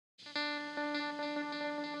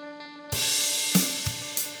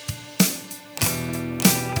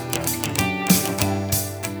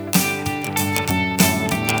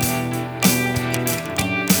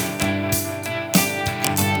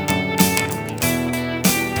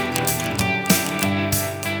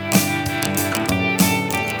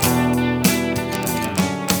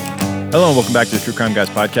Hello and welcome back to the True Crime Guys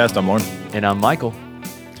podcast. I'm Lauren. And I'm Michael.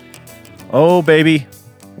 Oh, baby.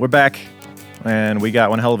 We're back. And we got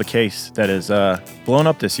one hell of a case that is blown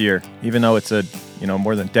up this year, even though it's a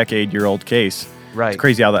more than decade-year-old case. Right. It's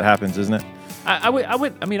crazy how that happens, isn't it?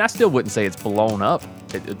 I still wouldn't say it's blown up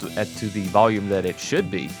to the volume that it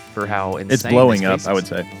should be for how insane it's blowing this up, case is. I would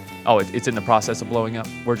say. Oh, it's in the process of blowing up?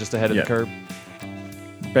 We're just ahead of the curve?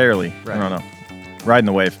 Barely. Right. I don't know. Riding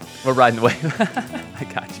the wave. We're riding the wave. I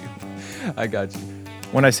got you.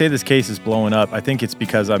 When I say this case is blowing up, I think it's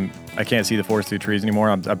because I can't see the forest through the trees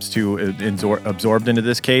anymore. I'm too absorbed into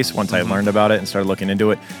this case once I learned about it and started looking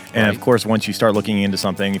into it. And Right. of course, once you start looking into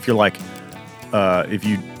something, if you're like, if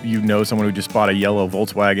you know someone who just bought a yellow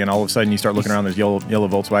Volkswagen, all of a sudden you start looking around, there's yellow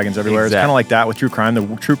Volkswagens everywhere. It's kind of like that with true crime.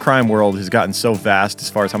 The true crime world has gotten so vast as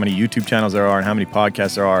far as how many YouTube channels there are and how many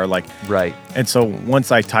podcasts there are. Right. And so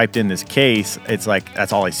once I typed in this case, it's like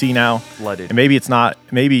that's all I see now. Flooded. And maybe it's not.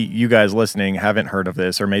 Maybe you guys listening haven't heard of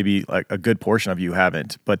this, or maybe like a good portion of you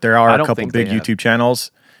haven't. But there are a couple big YouTube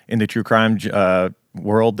channels in the true crime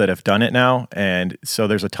world that have done it now, and so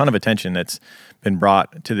there's a ton of attention that's been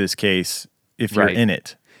brought to this case if you're in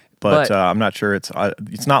it. But I'm not sure it's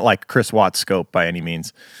not like Chris Watts scope by any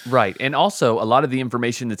means. Right. And also, a lot of the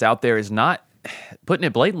information that's out there is not, putting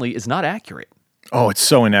it blatantly, is not accurate. Oh, it's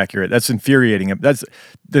so inaccurate. That's infuriating. That's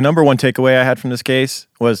the number one takeaway I had from this case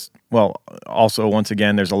was, well, also, once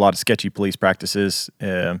again, there's a lot of sketchy police practices,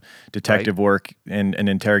 detective work and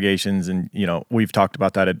interrogations. And, we've talked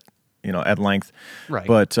about that at length. Right.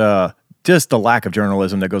 But just the lack of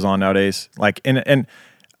journalism that goes on nowadays. And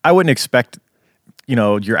I wouldn't expect,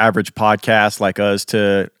 your average podcast like us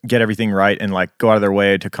to get everything right and like go out of their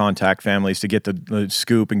way to contact families to get the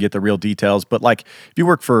scoop and get the real details. But like if you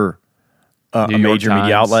work for a major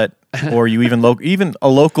media outlet or you even a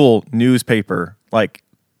local newspaper, like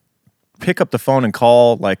pick up the phone and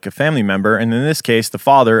call like a family member. And in this case, the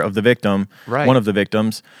father of the victim, one of the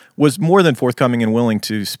victims, was more than forthcoming and willing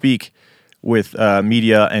to speak with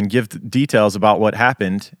media and give details about what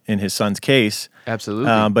happened in his son's case.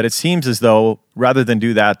 Absolutely. But it seems as though rather than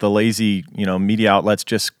do that, the lazy, media outlets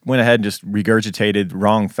just went ahead and just regurgitated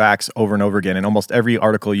wrong facts over and over again. And almost every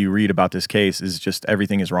article you read about this case is just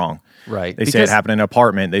everything is wrong. Right. They say it happened in an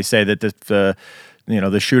apartment. They say that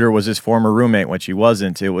the shooter was his former roommate, which he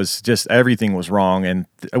wasn't. It was just everything was wrong. And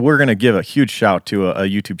we're going to give a huge shout to a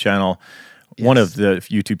YouTube channel. Yes. One of the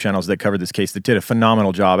YouTube channels that covered this case that did a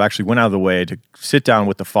phenomenal job, actually went out of the way to sit down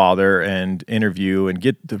with the father and interview and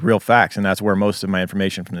get the real facts. And that's where most of my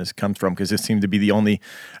information from this comes from, because this seemed to be the only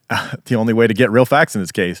way to get real facts in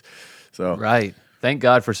this case. So right. Thank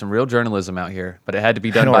God for some real journalism out here, but it had to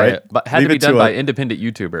be done by independent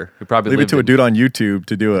YouTuber who probably leave it to a dude on YouTube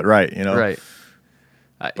to do it right. Right.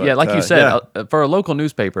 But, like you said, for a local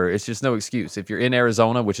newspaper, it's just no excuse. If you're in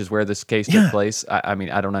Arizona, which is where this case took place, I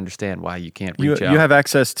don't understand why you can't reach out. You have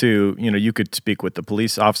access to, you could speak with the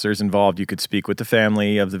police officers involved. You could speak with the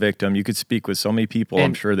family of the victim. You could speak with so many people,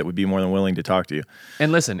 I'm sure, that would be more than willing to talk to you.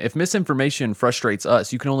 And listen, if misinformation frustrates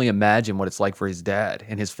us, you can only imagine what it's like for his dad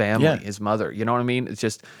and his family, his mother. You know what I mean? It's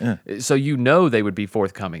just, so they would be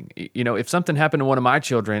forthcoming. If something happened to one of my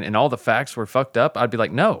children and all the facts were fucked up, I'd be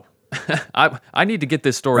like, no. I need to get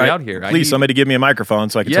this story out here. Please, somebody give me a microphone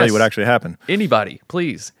so I can tell you what actually happened. Anybody,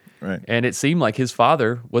 please. Right. And it seemed like his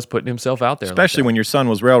father was putting himself out there. Especially when your son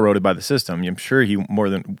was railroaded by the system. I'm sure he more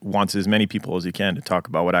than wants as many people as he can to talk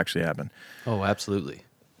about what actually happened. Oh, absolutely.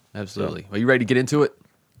 Absolutely. Are you ready to get into it?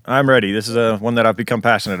 I'm ready. This is one that I've become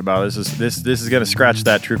passionate about. This is going to scratch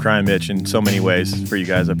that true crime itch in so many ways for you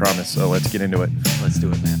guys, I promise. So let's get into it. Let's do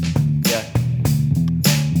it, man. Yeah.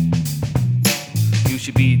 You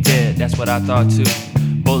should be dead, that's what I thought too.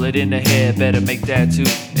 Bullet in the head, better make that too.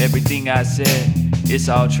 Everything I said, it's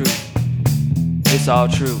all true. It's all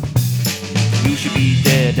true. You should be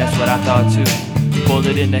dead, that's what I thought too.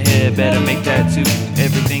 Bullet in the head, better make that too.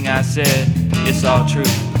 Everything I said, it's all true.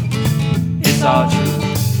 It's all true.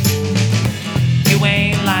 You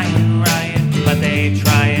ain't lying, Ryan, but they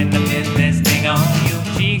trying to pin this thing on you.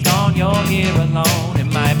 She gone, you're here alone.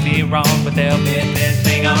 It might be wrong, but they'll pin this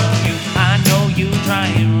thing on you. I know you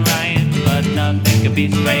trying, Ryan, but nothing could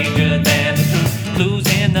be stranger than the truth. Clues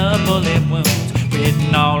in the bullet wounds,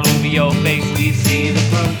 written all over your face, we see the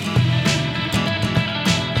proof.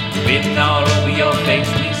 Written all over your face,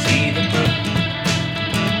 we see the proof.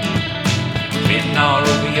 Written all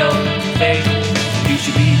over your face. You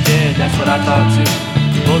should be dead, that's what I thought too.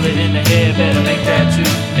 Bullet in the head, better make that too.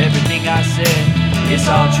 Everything I said, it's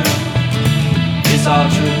all true. It's all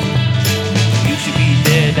true. You should be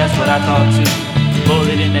dead, that's what I thought too.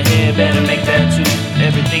 Bullet in the head, better make that too.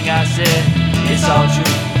 Everything I said, it's all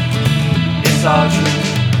true. It's all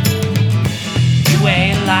true. You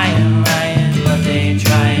ain't lying, Ryan, but they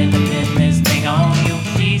trying to pin this thing on you.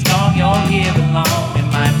 She's gone, you're here alone. It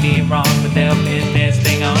might be wrong, but they'll pin this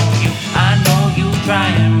thing on you. I know you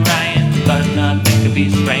trying, Ryan, but nothing could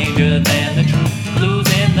be stranger than the truth.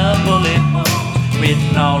 Losing the bullet wounds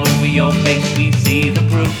written all over your face, we see the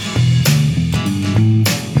proof.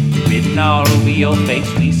 Written all over your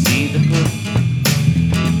face, we see the proof.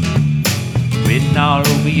 Written all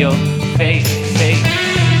over your face.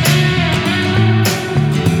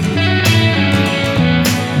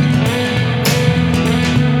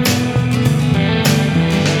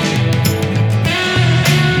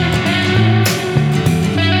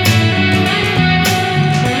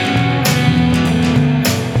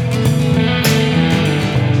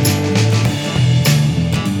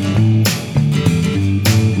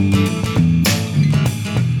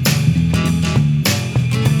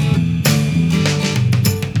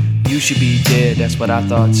 You should be dead, that's what I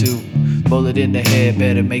thought too. Bullet in the head,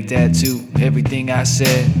 better make that too. Everything I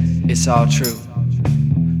said, it's all true.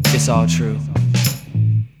 It's all true.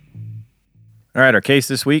 All right, our case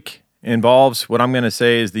this week involves what I'm going to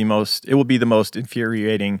say is it will be the most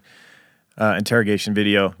infuriating interrogation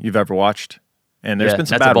video you've ever watched. And there's been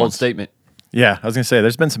some that's bad a bold ones. statement. Yeah, I was going to say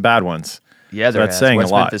there's been some bad ones. Yeah, So that's saying West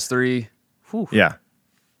a lot. Memphis 3. Whew. Yeah.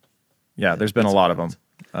 Yeah, there's been a lot of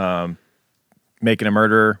them. Making a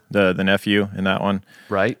Murderer, the nephew in that one.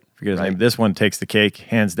 Right. Forget his name. This one takes the cake,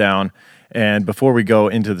 hands down. And before we go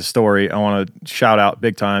into the story, I want to shout out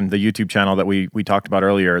big time the YouTube channel that we talked about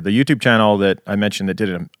earlier. The YouTube channel that I mentioned that did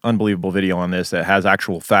an unbelievable video on this that has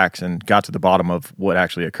actual facts and got to the bottom of what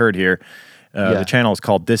actually occurred here. The channel is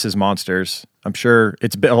called This Is Monsters. I'm sure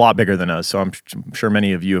it's a lot bigger than us, so I'm sure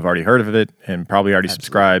many of you have already heard of it and probably already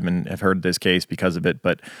subscribed and have heard this case because of it.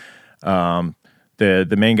 But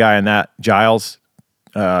the main guy in that, Giles,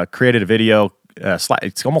 created a video.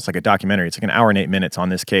 It's almost like a documentary. It's like an hour and 8 minutes on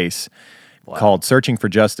this case called Searching for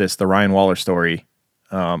Justice, the Ryan Waller story.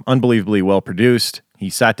 Unbelievably well produced.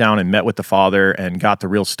 He sat down and met with the father and got the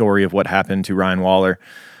real story of what happened to Ryan Waller.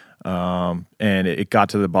 And it got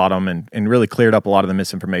to the bottom and really cleared up a lot of the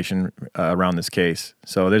misinformation around this case.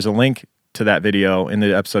 So there's a link to that video in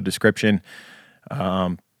the episode description.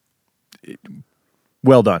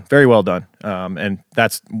 Well done. Very well done. And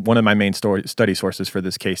that's one of my main study sources for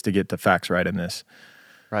this case to get the facts right in this.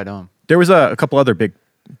 Right on. There was a couple other big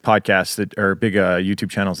podcasts or big YouTube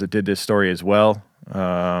channels that did this story as well.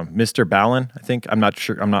 Mr. Ballin, I think. I'm not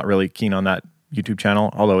sure. I'm not really keen on that YouTube channel,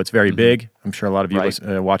 although it's very big. I'm sure a lot of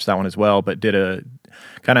you watched that one as well, but did a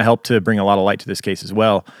kind of helped to bring a lot of light to this case as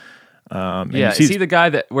well. Is he the guy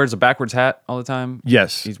that wears a backwards hat all the time?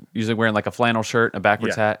 Yes. He's usually wearing like a flannel shirt and a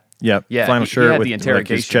backwards hat. Yeah. Yeah, Flannel he shirt had with the like his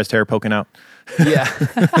interrogation. chest hair poking out. Yeah.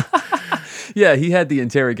 Yeah, he had the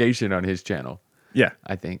interrogation on his channel, Yeah.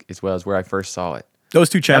 I think, as well as where I first saw it. Those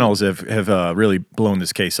two channels have really blown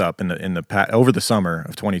this case up over the summer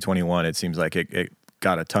of 2021. It seems like it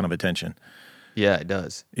got a ton of attention, Yeah, it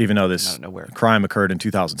does. even though Out this of nowhere. crime occurred in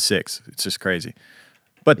 2006. It's just crazy.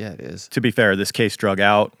 But Yeah, it is. to be fair, this case drug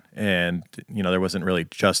out, and there wasn't really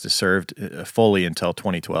justice served fully until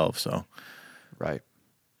 2012. Right.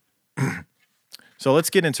 So let's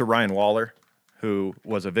get into Ryan Waller, who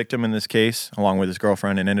was a victim in this case, along with his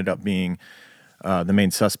girlfriend, and ended up being the main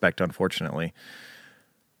suspect, unfortunately.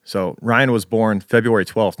 So Ryan was born February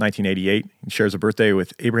 12th, 1988. He shares a birthday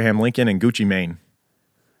with Abraham Lincoln and Gucci Mane.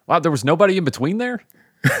 Wow, there was nobody in between there?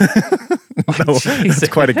 No, that's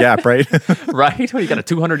quite a gap, right? Right? Well, you got a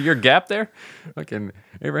 200-year gap there? Fucking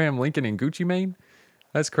Abraham Lincoln and Gucci Mane?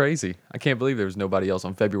 That's crazy. I can't believe there was nobody else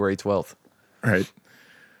on February 12th. Right.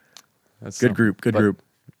 That's Good group. Good group.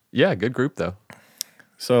 Yeah, good group, though.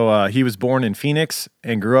 So he was born in Phoenix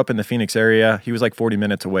and grew up in the Phoenix area. He was like 40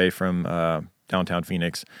 minutes away from downtown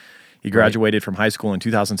Phoenix. He graduated from high school in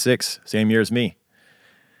 2006, same year as me.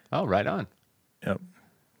 Oh, right on. Yep.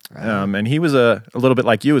 And he was a little bit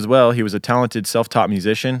like you as well. He was a talented, self-taught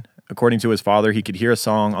musician. According to his father, he could hear a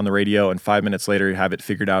song on the radio and 5 minutes later have it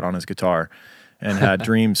figured out on his guitar, and had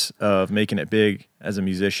dreams of making it big as a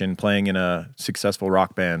musician, playing in a successful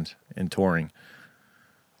rock band and touring.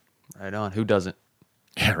 Right on. Who doesn't?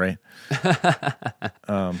 Yeah, right.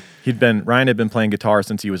 Ryan had been playing guitar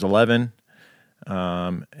since he was 11.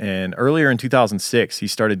 And earlier in 2006, he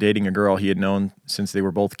started dating a girl he had known since they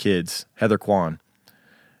were both kids, Heather Kwan.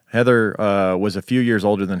 Heather was a few years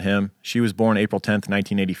older than him. She was born April 10th,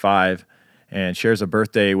 1985, and shares a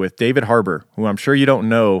birthday with David Harbour, who I'm sure you don't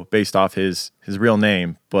know based off his real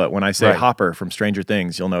name, but when I say Hopper from Stranger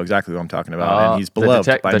Things, you'll know exactly what I'm talking about. And he's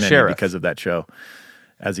beloved by many sheriff. because of that show,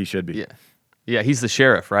 as he should be. Yeah. Yeah, he's the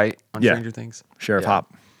sheriff, right? On Stranger Things? Sheriff Yeah.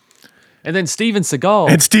 Hop. And then Steven Seagal.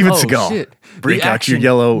 And Steven Oh, Seagal. shit. Break The out your action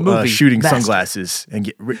yellow movie shooting master. sunglasses and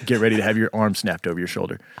get ready to have your arm snapped over your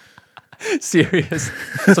shoulder. Serious.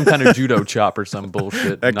 Some kind of judo chop or some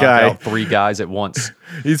bullshit. That Knock guy. out 3 guys at once.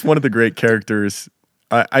 He's one of the great characters.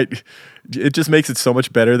 It just makes it so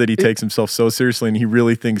much better that he takes himself so seriously and he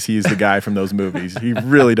really thinks he's the guy from those movies. He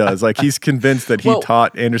really does. Like he's convinced that he Well-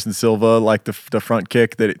 taught Anderson Silva like the front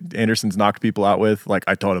kick that Anderson's knocked people out with. Like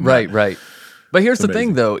I taught him. Right, that. right. But here's the amazing.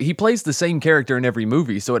 thing, though. He plays the same character in every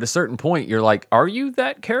movie. So at a certain point, you're like, are you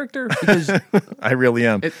that character? Because, I really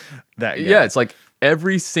am. That guy. yeah, it's like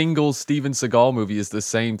every single Steven Seagal movie is the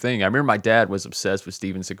same thing. I remember my dad was obsessed with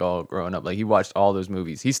Steven Seagal growing up. Like, he watched all those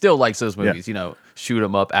movies. He still likes those movies, you know, shoot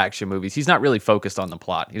 'em up action movies. He's not really focused on the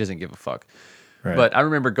plot. He doesn't give a fuck. Right. But I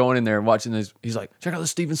remember going in there and watching this. He's like, check out the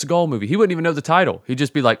Steven Seagal movie. He wouldn't even know the title. He'd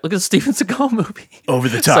just be like, look at the Steven Seagal movie. Over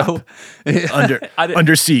the top. So,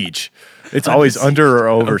 Under siege. It's always siege. under or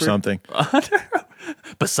over something.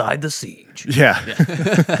 beside the siege. Yeah.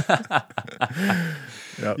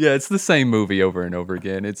 Yeah, it's the same movie over and over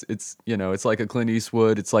again. It's you know, it's like a Clint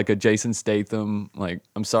Eastwood, it's like a Jason Statham. Like,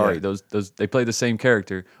 I'm sorry, Yeah. those they play the same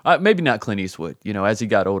character. Maybe not Clint Eastwood. You know, as he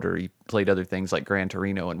got older, he played other things like Gran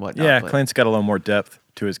Torino and whatnot. Yeah, but- Clint's got a little more depth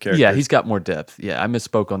to his character. yeah, he's got more depth. Yeah, I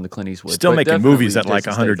misspoke on the Clint Eastwood. still but making definitely movies at like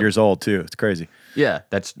Jason 100 Statham. years old too. It's crazy. Yeah,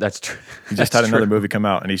 that's true. He just had another movie come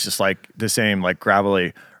out, and he's just like the same, like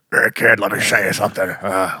gravelly. Hey kid, let me show you something.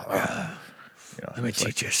 You know, Let me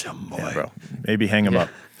teach you some, boy. yeah, bro. Maybe hang him up.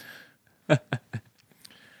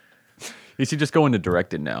 He should just go into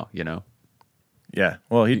directing now. You know. Yeah.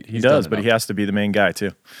 Well, he He's does, done but he enough. has to be the main guy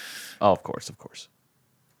too. Oh, of course, of course.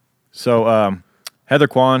 So Heather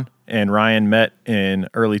Kwan and Ryan met in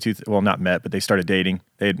well, not met, but they started dating.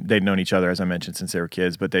 They'd known each other, as I mentioned, since they were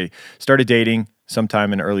kids, but they started dating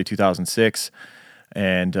sometime in early 2006.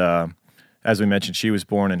 And as we mentioned, she was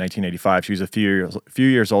born in 1985. She was a few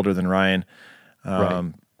years older than Ryan.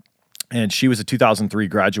 Right. And she was a 2003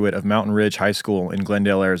 graduate of Mountain Ridge High School in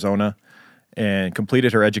Glendale, Arizona, and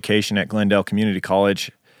completed her education at Glendale Community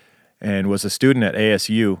College and was a student at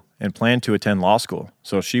ASU and planned to attend law school.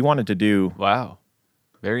 So she wanted to do, Wow.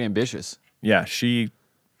 Very ambitious. yeah, she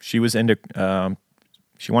was into,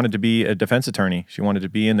 she wanted to be a defense attorney. She wanted to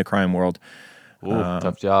be in the crime world. Ooh,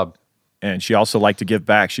 tough job. And she also liked to give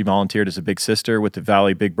back. She volunteered as a big sister with the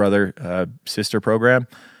Valley Big Brother sister program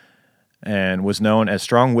and was known as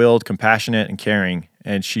strong-willed, compassionate, and caring.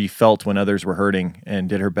 And she felt when others were hurting and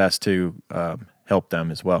did her best to help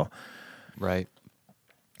them as well. Right.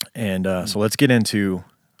 And so let's get into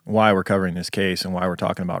why we're covering this case and why we're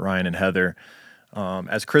talking about Ryan and Heather.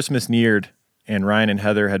 As Christmas neared and Ryan and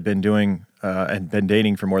Heather had been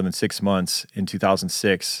dating for more than 6 months in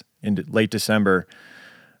 2006, in late December,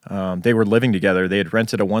 they were living together. They had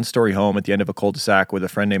rented a one-story home at the end of a cul-de-sac with a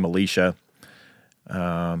friend named Alicia.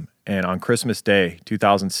 And on Christmas Day,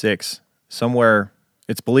 2006,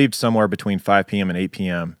 it's believed somewhere between 5 p.m. and 8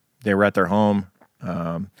 p.m., they were at their home.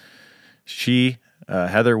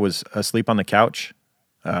 Heather was asleep on the couch,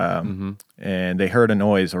 and they heard a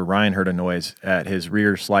noise, or Ryan heard a noise at his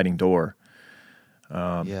rear sliding door.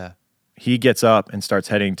 Yeah. He gets up and starts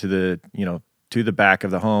heading to the back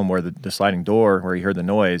of the home where the sliding door where he heard the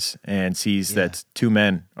noise, and sees that 2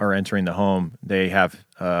 men are entering the home. They have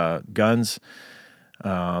guns.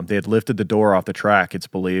 They had lifted the door off the track, it's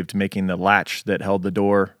believed, making the latch that held the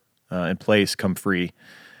door in place come free.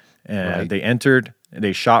 And Right. they entered.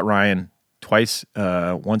 They shot Ryan twice,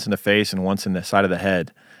 once in the face and once in the side of the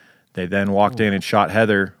head. They then walked in and shot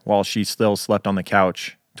Heather while she still slept on the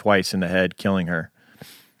couch, twice in the head, killing her.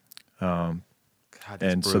 God, that's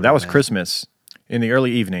And so brutal, that was man. Christmas in the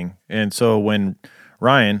early evening. And so when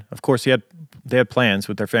Ryan, of course, they had plans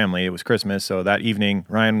with their family. It was Christmas, so that evening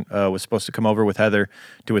Ryan was supposed to come over with Heather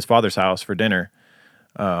to his father's house for dinner.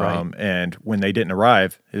 Right. And when they didn't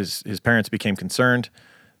arrive, his parents became concerned.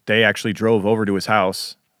 They actually drove over to his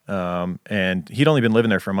house, and he'd only been living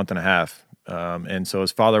there for a month and a half. And so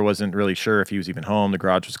his father wasn't really sure if he was even home. The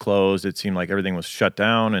garage was closed. It seemed like everything was shut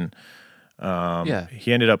down, and Yeah.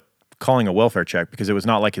 he ended up calling a welfare check because it was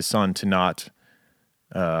not like his son to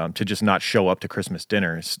just not show up to Christmas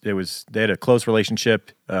dinner. They had a close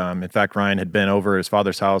relationship. In fact, Ryan had been over at his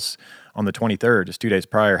father's house on the 23rd, just 2 days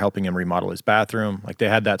prior, helping him remodel his bathroom. Like they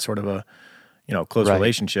had that sort of a, close Right.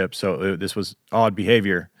 relationship. So this was odd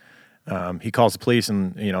behavior. He calls the police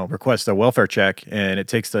and, requests a welfare check, and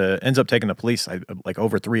ends up taking the police like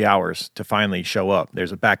over 3 hours to finally show up.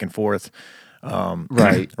 There's a back and forth. Right.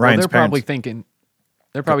 Ryan's Well, they're probably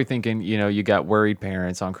parents- thinking, you got worried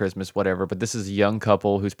parents on Christmas, whatever, but this is a young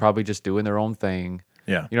couple who's probably just doing their own thing.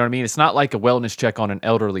 Yeah. You know what I mean? It's not like a wellness check on an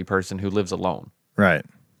elderly person who lives alone. Right.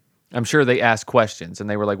 I'm sure they asked questions, and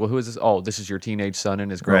they were like, "Well, who is this? Oh, this is your teenage son and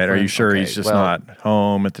his Right. girlfriend." Are you sure Okay, he's just well, not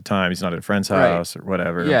home at the time? He's not at a friend's Right. house or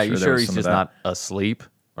whatever. Yeah, I'm you there sure was he's some of just that. not asleep?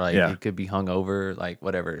 Like Yeah. he could be hungover, like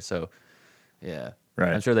whatever. So, yeah,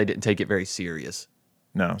 Right. I'm sure they didn't take it very serious.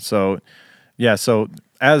 No. So, yeah. So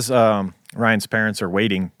as Ryan's parents are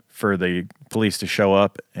waiting for the police to show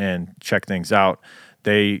up and check things out,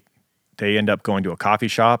 they end up going to a coffee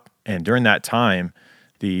shop, and during that time,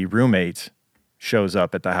 the roommate shows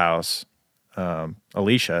up at the house.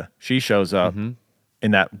 Alicia, she shows up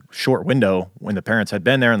in that short window when the parents had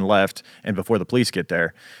been there and left, and before the police get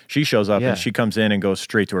there, she shows up Yeah. and she comes in and goes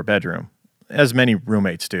straight to her bedroom, as many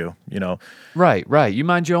roommates do. You know, Right, right. You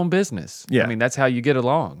mind your own business. Yeah. I mean, that's how you get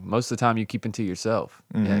along. Most of the time, you keep it to yourself.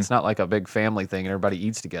 Mm-hmm. Yeah, it's not like a big family thing and everybody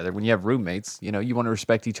eats together. When you have roommates, you want to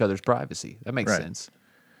respect each other's privacy. That makes Right. sense.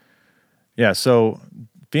 Yeah, so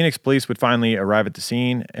Phoenix police would finally arrive at the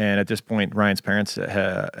scene, and at this point, Ryan's parents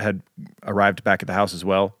had arrived back at the house as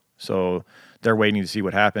well. So they're waiting to see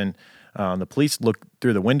what happened. The police look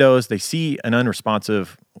through the windows. They see an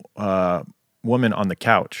unresponsive woman on the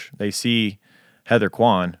couch. They see Heather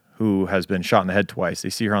Kwan, who has been shot in the head twice. They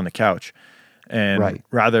see her on the couch. And Right.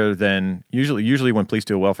 rather than usually when police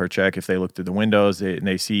do a welfare check, if they look through the windows and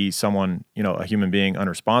they see someone, a human being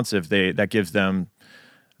unresponsive, that gives them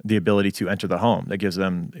the ability to enter the home. That gives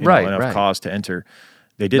them Right, enough right. cause to enter.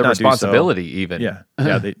 They did The not do so. responsibility, even. Yeah,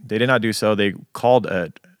 yeah. They did not do so. They called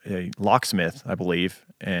a locksmith, I believe,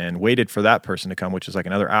 and waited for that person to come, which is like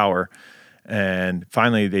another hour. And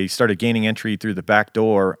finally, they started gaining entry through the back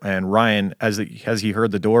door. And Ryan, as he heard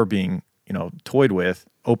the door being toyed with,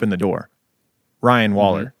 opened the door. Ryan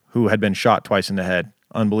Waller, who had been shot twice in the head,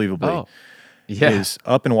 unbelievably, Oh, yeah. is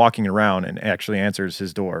up and walking around and actually answers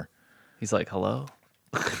his door. He's like, "Hello."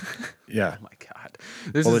 Yeah. Oh my God.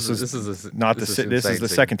 This Well, is the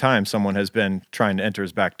second time someone has been trying to enter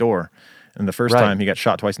his back door, and the first Right. time he got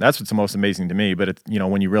shot twice. And that's what's the most amazing to me. But it's,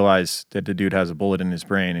 when you realize that the dude has a bullet in his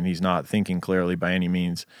brain and he's not thinking clearly by any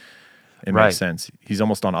means, it Right. makes sense. He's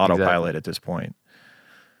almost on autopilot at this point.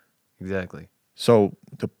 Exactly. So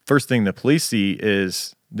the first thing the police see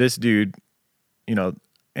is this dude,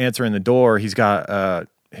 answering the door. He's got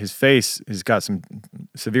his face has got some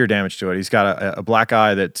severe damage to it. He's got a black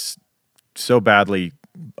eye that's so badly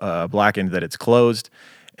blackened that it's closed,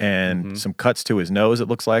 and some cuts to his nose, it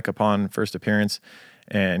looks like, upon first appearance.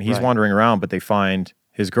 And he's Right. wandering around, but they find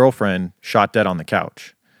his girlfriend shot dead on the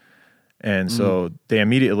couch. And so they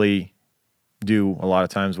immediately do a lot of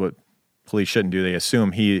times what police shouldn't do. They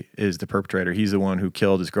assume he is the perpetrator. He's the one who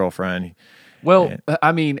killed his girlfriend. Well,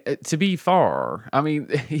 I mean, to be fair,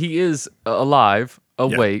 he is alive,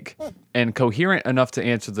 awake, and coherent enough to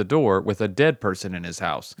answer the door with a dead person in his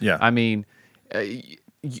house. Yeah. I mean,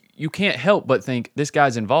 you can't help but think this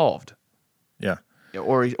guy's involved, Yeah.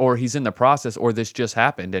 or he's in the process, or this just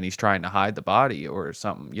happened and he's trying to hide the body or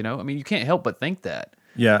something. I mean, you can't help but think that.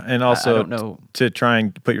 Yeah, and also don't know. to try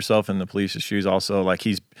and put yourself in the police's shoes. Also, like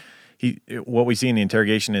what we see in the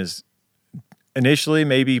interrogation is initially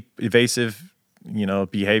maybe evasive,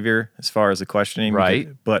 behavior as far as the questioning, Right.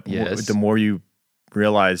 But Yes. the more you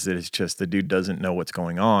realize that it's just the dude doesn't know what's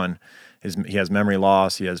going on. He has memory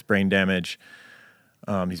loss. He has brain damage.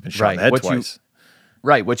 He's been shot in the head twice.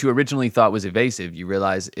 Right. What you originally thought was evasive, you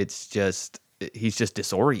realize he's just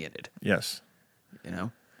disoriented. Yes.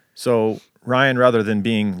 You So Ryan, rather than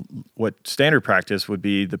being what standard practice would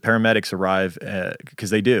be, the paramedics arrive because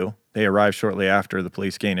they arrive shortly after the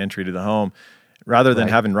police gain entry to the home. Rather than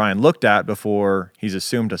Right. having Ryan looked at before he's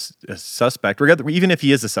assumed a suspect, even if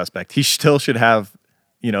he is a suspect, he still should have,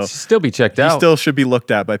 should still be checked he out. still should be looked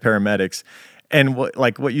at by paramedics. And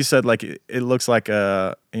what you said, like it looks like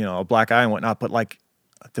a black eye and whatnot, but like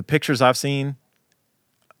the pictures I've seen,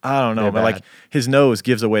 I don't know, They're but like bad. his nose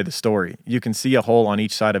gives away the story. You can see a hole on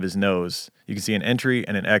each side of his nose. You can see an entry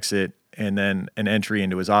and an exit, and then an entry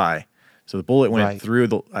into his eye. So the bullet went Right.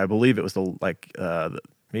 through I believe it was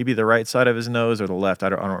maybe the right side of his nose or the left. I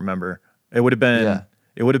don't remember. It would have been Yeah.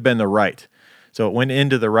 it would have been the right. So it went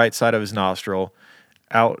into the right side of his nostril,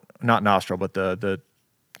 out not nostril, but the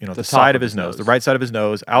top side of of his his nose, the nose. right side of his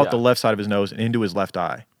nose, out Yeah. the left side of his nose, and into his left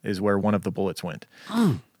eye is where one of the bullets went.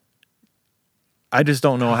 I just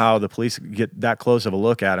don't know how the police get that close of a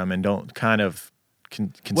look at him and don't kind of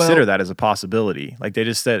consider Well- that as a possibility. Like they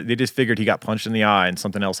just figured he got punched in the eye and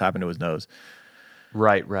something else happened to his nose.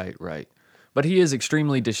 Right. But he is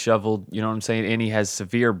extremely disheveled, you know what I'm saying? And he has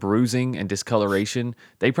severe bruising and discoloration.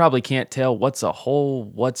 They probably can't tell what's a hole,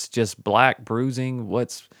 what's just black bruising,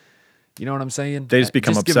 you know what I'm saying? They just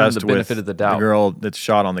become give him obsessed the with benefit of the doubt. girl that's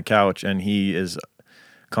shot on the couch, and he is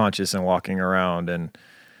conscious and walking around and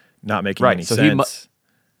not making Right, any so sense.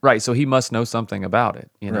 Right, so he must know something about it,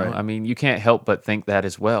 you know? Right. I mean, you can't help but think that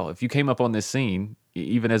as well. If you came up on this scene,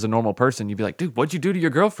 even as a normal person, you'd be like, dude, what'd you do to your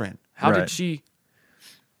girlfriend? How Right. did she...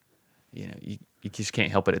 You know, you just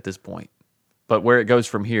can't help it at this point. But where it goes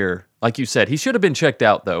from here, like you said, he should have been checked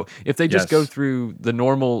out, though. If they just go Yes. through the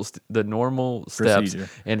normal steps Procedure.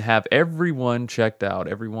 and have everyone checked out,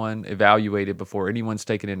 everyone evaluated before anyone's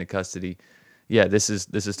taken into custody, yeah, this is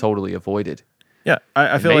totally avoided. Yeah, I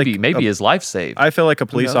And feel maybe like maybe his life saved. I feel like a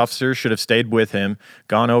police knows? officer should have stayed with him,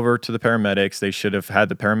 gone over to the paramedics. They should have had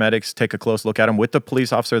the paramedics take a close look at him with the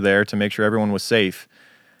police officer there to make sure everyone was safe.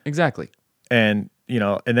 Exactly. And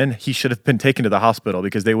and then he should have been taken to the hospital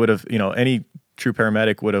because they would have, any true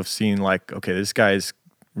paramedic would have seen like, okay, this guy's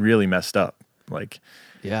really messed up. Like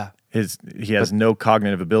Yeah. he has no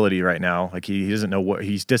cognitive ability right now. Like he doesn't know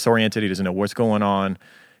he's disoriented. He doesn't know what's going on.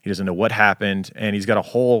 He doesn't know what happened, and he's got a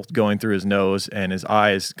hole going through his nose, and his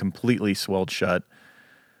eye is completely swelled shut.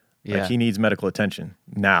 Yeah. Like he needs medical attention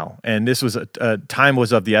now. And this was time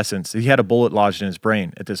was of the essence. He had a bullet lodged in his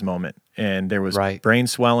brain at this moment, and there was Right. brain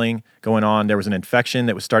swelling going on. There was an infection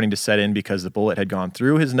that was starting to set in because the bullet had gone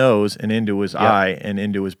through his nose and into his eye and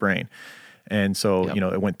into his brain. And so,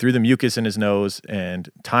 Yep. it went through the mucus in his nose, and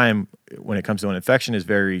time when it comes to an infection is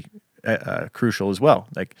very crucial as well.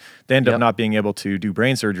 Like they end up Yep. not being able to do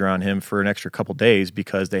brain surgery on him for an extra couple days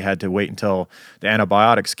because they had to wait until the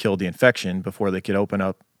antibiotics killed the infection before they could open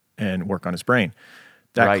up and work on his brain.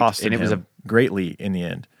 That Right, costed and it was him greatly in the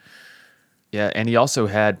end. Yeah, and he also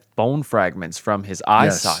had bone fragments from his eye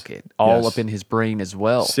Yes. socket all Yes. up in his brain as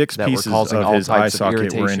well. 6 that pieces were causing of all his eye types of socket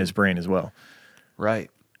irritation. were in his brain as well. Right.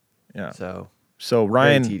 Yeah. So So very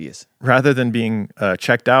Ryan, tedious. rather than being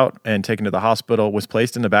checked out and taken to the hospital, was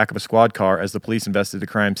placed in the back of a squad car as the police investigated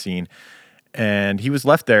the crime scene. And he was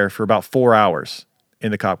left there for about 4 hours in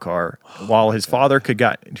the cop car while his father could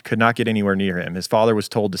not get anywhere near him. His father was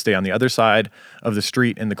told to stay on the other side of the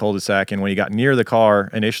street in the cul-de-sac. And when he got near the car,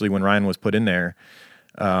 initially when Ryan was put in there,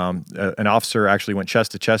 an officer actually went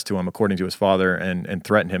chest to chest to him, according to his father, and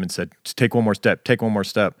threatened him and said, take one more step, take one more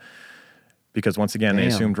step. Because once again, they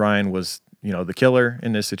Damn. assumed Ryan was, the killer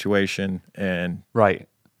in this situation. And Right.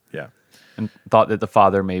 yeah, And thought that the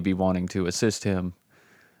father may be wanting to assist him.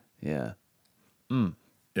 Yeah.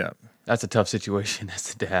 yeah, That's a tough situation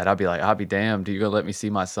as a dad. I'll be damned. You gonna let me see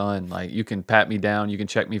my son? Like, you can pat me down, you can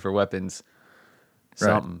check me for weapons.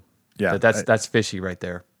 Something. Yeah, But that's fishy right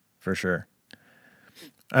there. for sure.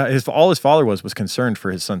 All his father was concerned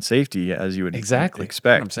for his son's safety, as you would Exactly.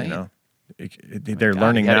 expect. That's what I'm saying. They're God,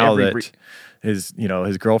 learning he had now every that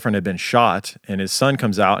his girlfriend had been shot, and his son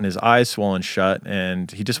comes out and his eyes swollen shut, and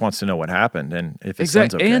he just wants to know what happened and if his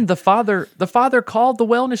son's okay. And the father called the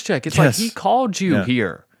wellness check. It's like, Yes. he called you Yeah.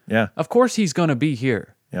 here. Yeah, Of course he's gonna be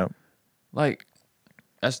here. yep. Like,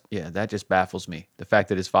 that just baffles me. The fact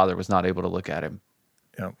that his father was not able to look at him.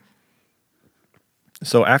 Yep.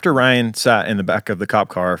 So after Ryan sat in the back of the cop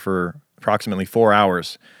car for approximately 4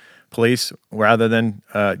 hours, police, rather than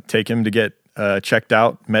take him to get checked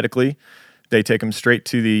out medically, they take him straight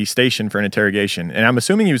to the station for an interrogation. And I'm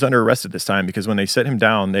assuming he was under arrest at this time because when they set him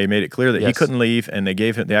down, they made it clear that he Yes. couldn't leave, and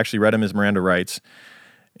they actually read him his Miranda rights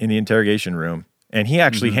in the interrogation room. And he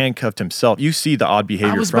actually handcuffed himself. You see the odd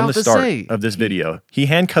behavior was from about the to start say, of this video. He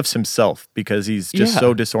handcuffs himself because he's just Yeah.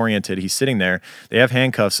 so disoriented. He's sitting there. They have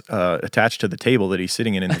handcuffs attached to the table that he's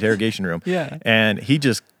sitting in the interrogation room. Yeah. And he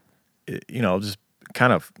just, just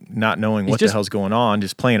kind of not knowing what the just- hell's going on,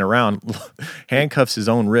 just playing around, handcuffs his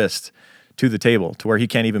own wrist to the table to where he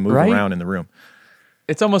can't even move Right? around in the room.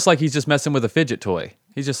 It's almost like he's just messing with a fidget toy.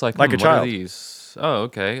 He's just like, Like a what child. are these? Oh,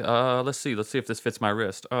 okay. Let's see if this fits my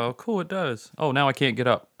wrist. Oh, cool, it does. Oh, now I can't get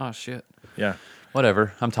up. Oh, shit. Yeah.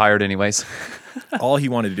 Whatever. I'm tired anyways. All he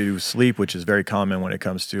wanted to do was sleep, which is very common when it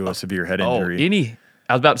comes to a severe head Oh, injury.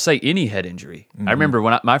 I was about to say any head injury. I remember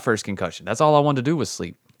when my first concussion, that's all I wanted to do was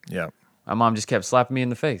sleep. Yeah. My mom just kept slapping me in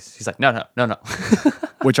the face. She's like, no.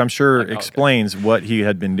 Which I'm sure okay. explains what he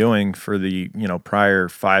had been doing for the prior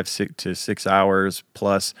 6 to 6 hours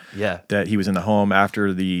plus. Yeah. That he was in the home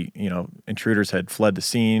after the intruders had fled the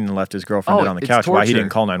scene and left his girlfriend Oh, dead on the it's couch. Why he torture.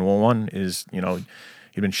 didn't call 911 is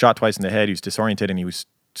he'd been shot twice in the head. He was disoriented and he was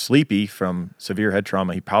sleepy from severe head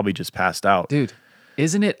trauma. He probably just passed out. Dude,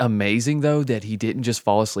 isn't it amazing, though, that he didn't just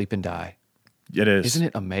fall asleep and die? It is. Isn't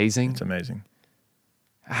it amazing? It's amazing.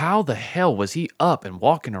 How the hell was he up and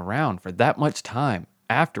walking around for that much time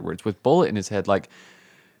afterwards with bullet in his head? Like,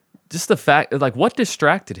 just the fact, like, what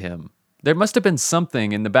distracted him? There must have been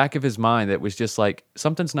something in the back of his mind that was just like,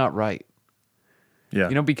 something's not right.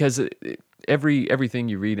 Yeah. Because everything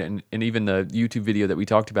you read and even the YouTube video that we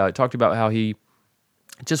talked about, it talked about how he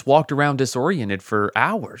just walked around disoriented for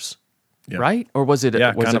hours. right? Or was it?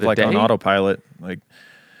 Yeah, was kind it of a like day? on autopilot. Like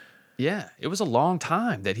Yeah, it was a long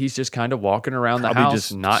time that he's just kind of walking around the probably house,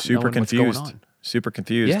 just not super knowing confused. what's going on. Super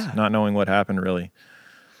confused, Yeah. not knowing what happened really.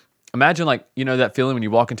 Imagine like, that feeling when you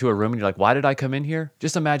walk into a room and you're like, why did I come in here?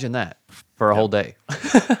 Just imagine that for a whole day.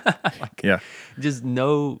 Yeah. Just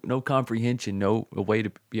no comprehension, no way to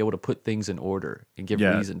be able to put things in order and give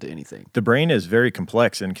Yeah. reason to anything. The brain is very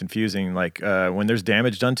complex and confusing. Like when there's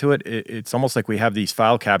damage done to it, it's almost like we have these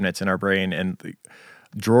file cabinets in our brain and the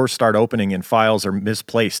drawers start opening and files are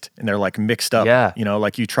misplaced and they're like mixed up. Yeah.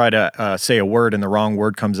 Like you try to say a word and the wrong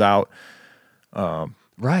word comes out.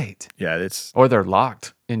 Right. Yeah, it's Or they're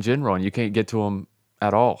locked in general and you can't get to them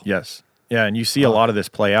at all. yes. Yeah, and you see a lot of this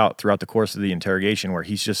play out throughout the course of the interrogation where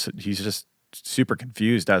he's just super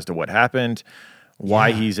confused as to what happened,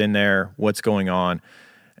 why he's in there, what's going on.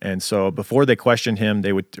 And so before they questioned him,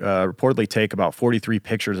 they would reportedly take about 43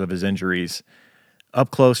 pictures of his injuries,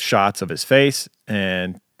 up close shots of his face,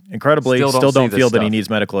 and incredibly Still still don't don't see feel this that he stuff. needs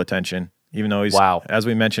medical attention. Even though he's, Wow. as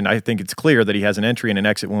we mentioned, I think it's clear that he has an entry and an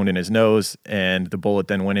exit wound in his nose, and the bullet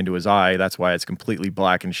then went into his eye. That's why it's completely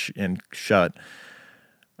black and shut.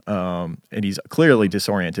 And he's clearly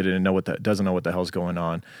disoriented and doesn't know what the hell's going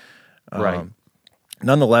on. Right.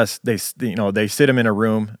 Nonetheless, they sit him in a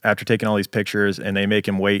room after taking all these pictures and they make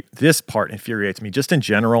him wait. This part infuriates me just in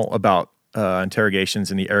general about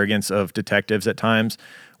interrogations and the arrogance of detectives at times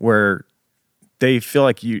where they feel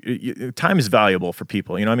like time is valuable for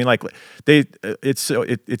people. You know what I mean? Like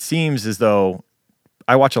it seems as though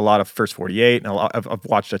I watch a lot of First 48 and I've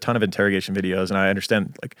watched a ton of interrogation videos and I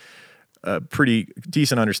understand like a pretty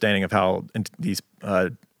decent understanding of how these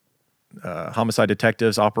homicide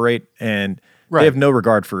detectives operate, and Right. they have no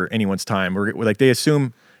regard for anyone's time. We're like they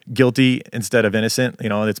assume guilty instead of innocent.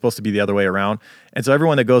 It's supposed to be the other way around. And so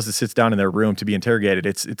everyone that goes to sits down in their room to be interrogated,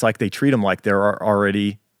 it's like they treat them like they're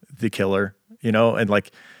already the killer. And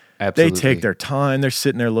like Absolutely. they take their time. They're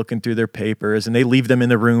sitting there looking through their papers, and they leave them in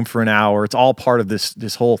the room for an hour. It's all part of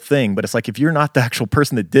this whole thing. But it's like if you're not the actual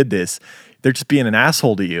person that did this, they're just being an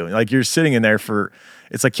asshole to you. Like you're sitting in there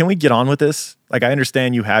it's like, can we get on with this? Like I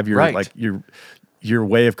understand you have your Right. like your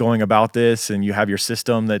way of going about this, and you have your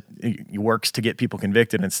system that works to get people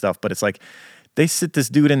convicted and stuff. But it's like they sit this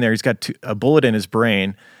dude in there. He's got a bullet in his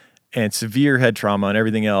brain and severe head trauma and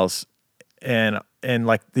everything else, and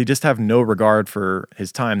like they just have no regard for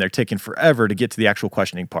his time. They're taking forever to get to the actual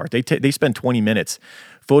questioning part. They spend 20 minutes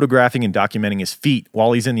photographing and documenting his feet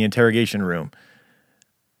while he's in the interrogation room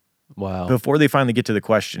Wow. before they finally get to the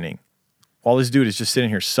questioning. While this dude is just sitting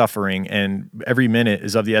here suffering, and every minute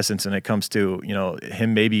is of the essence when it comes to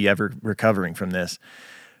him maybe ever recovering from this.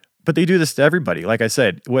 But they do this to everybody. Like I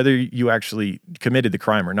said, whether you actually committed the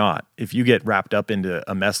crime or not, if you get wrapped up into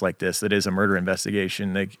a mess like this that is a murder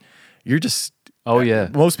investigation, like you're just Oh, yeah.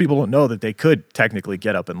 most people don't know that they could technically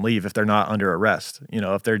get up and leave if they're not under arrest.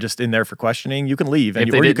 If they're just in there for questioning, you can leave, If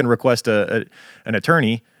they or you didn't- can request an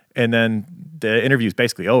attorney, and then the interview is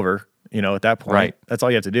basically over. At that point, Right. that's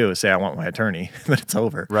all you have to do is say, I want my attorney, then it's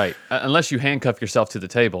over. Right. Unless you handcuff yourself to the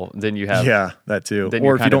table, then you have. Yeah, that too. Then Or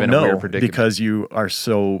you're if you kind of don't in a weird know predicament. because you are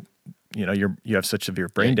so, you have such severe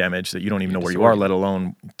brain damage that you don't even know You're where you are, disoriented. let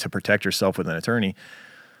alone to protect yourself with an attorney.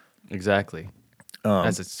 Exactly.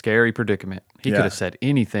 That's a scary predicament. He yeah. could have said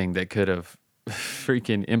anything that could have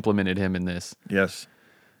freaking implemented him in this. Yes,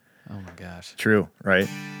 Oh my gosh. true, right?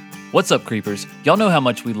 What's up, creepers? Y'all know how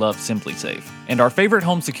much we love Simply Safe, and our favorite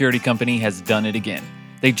home security company has done it again.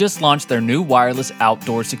 They just launched their new wireless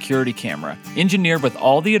outdoor security camera, engineered with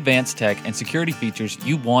all the advanced tech and security features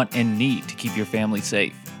you want and need to keep your family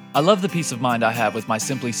safe. I love the peace of mind I have with my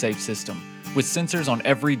Simply Safe system. With sensors on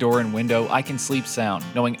every door and window, I can sleep sound,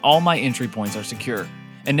 knowing all my entry points are secure.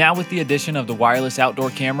 And now with the addition of the wireless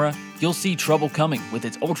outdoor camera, you'll see trouble coming with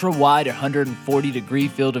its ultra-wide 140-degree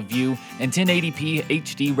field of view and 1080p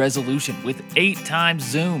HD resolution with 8 times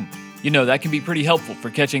zoom. That can be pretty helpful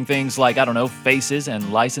for catching things like, faces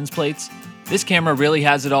and license plates. This camera really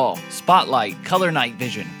has it all: spotlight, color night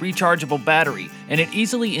vision, rechargeable battery, and it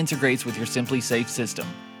easily integrates with your Simply Safe system.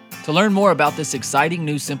 To learn more about this exciting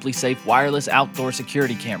new Simply Safe wireless outdoor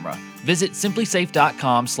security camera, visit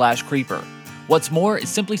simplysafe.com/creeper. What's more is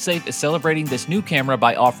Simply Safe is celebrating this new camera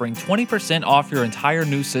by offering 20% off your entire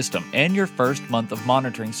new system and your first month of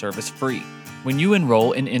monitoring service free when you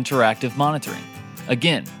enroll in interactive monitoring.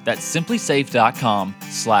 Again, that's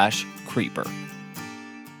simplysafe.com/creeper.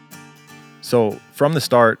 So from the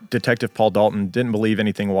start, Detective Paul Dalton didn't believe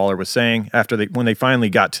anything Waller was saying when they finally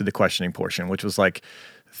got to the questioning portion, which was like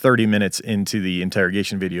 30 minutes into the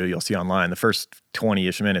interrogation video you'll see online. The first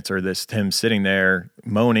 20-ish minutes are him sitting there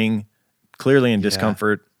moaning, clearly in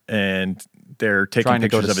discomfort, and they're taking Trying to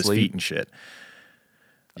go pictures to of his sleep. feet and shit.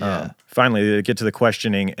 Yeah. Finally, they get to the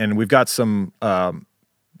questioning, and we've got some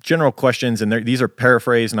general questions, and these are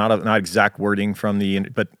paraphrased, not exact wording from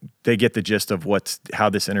but they get the gist of how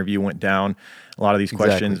this interview went down. A lot of these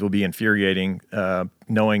questions Exactly. will be infuriating,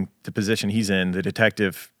 knowing the position he's in, the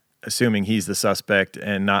detective assuming he's the suspect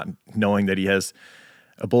and not knowing that he has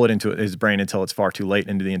a bullet into his brain until it's far too late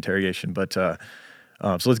into the interrogation. But so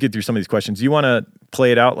let's get through some of these questions. Do you want to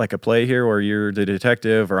play it out like a play here, where you're the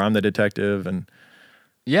detective or I'm the detective? And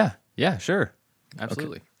Yeah. Yeah. Sure.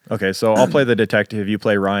 Absolutely. okay, so I'll play the detective. You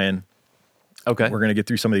play Ryan. Okay. We're going to get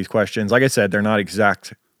through some of these questions. Like I said, they're not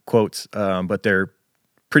exact quotes, but they're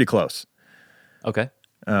pretty close. Okay.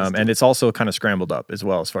 And it's also kind of scrambled up as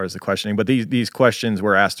well as far as the questioning. But these questions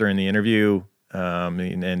were asked during the interview,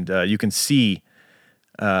 and you can see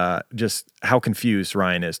just how confused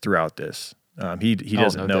Ryan is throughout this. He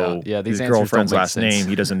doesn't no know doubt. Yeah, these his answers girlfriend's don't make last sense. name.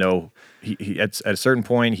 He doesn't know. He at a certain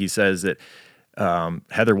point he says that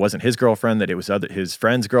Heather wasn't his girlfriend, that it was his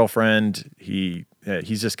friend's girlfriend. He's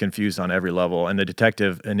just confused on every level, and the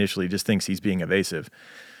detective initially just thinks he's being evasive.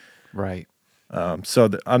 Right. So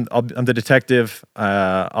I'm the detective.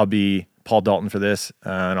 I'll be Paul Dalton for this,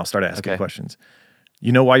 and I'll start asking Okay. questions.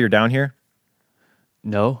 You know why you're down here?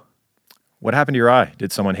 No. What happened to your eye?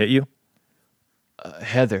 Did someone hit you?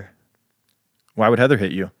 Heather. Why would Heather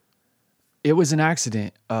hit you? It was an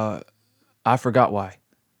accident. I forgot why.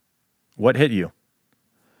 What hit you?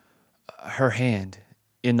 Her hand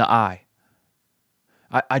in the eye.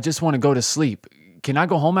 I just want to go to sleep. Can I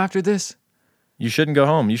go home after this? You shouldn't go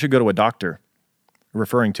home. You should go to a doctor,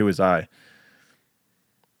 referring to his eye.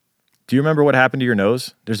 Do you remember what happened to your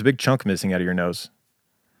nose? There's a big chunk missing out of your nose.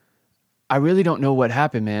 I really don't know what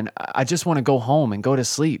happened, man. I just want to go home and go to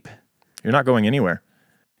sleep. You're not going anywhere.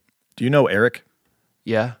 Do you know Eric?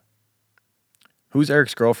 Yeah. Who's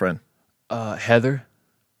Eric's girlfriend? Heather?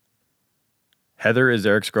 Heather is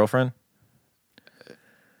Eric's girlfriend?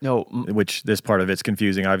 No. Which this part of it's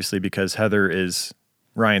confusing, obviously, because Heather is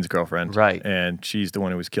Ryan's girlfriend. Right. And she's the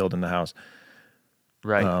one who was killed in the house.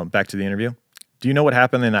 Right. Back to the interview. Do you know what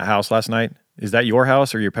happened in that house last night? Is that your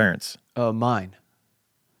house or your parents'? Mine.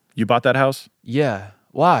 You bought that house? Yeah.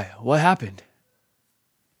 Why? What happened?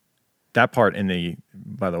 That part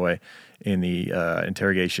by the way, in the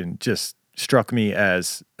interrogation just struck me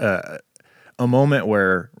as a moment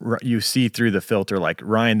where you see through the filter, like,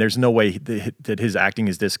 Ryan, there's no way that his acting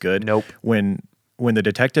is this good. Nope. When the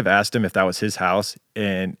detective asked him if that was his house,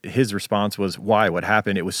 and his response was, why? What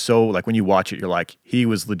happened? It was so, like, when you watch it, you're like, he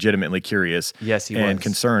was legitimately curious. Yes, he and was.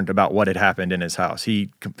 concerned about what had happened in his house.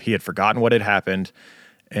 He had forgotten what had happened,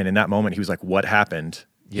 and in that moment, he was like, what happened?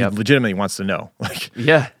 Yep. He legitimately wants to know. Like,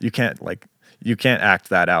 Yeah. you can't act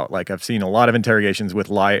that out. Like, I've seen a lot of interrogations with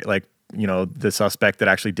the suspect that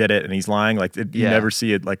actually did it and he's lying. Like, you Yeah. never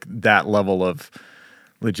see it like that level of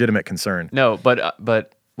legitimate concern. No, but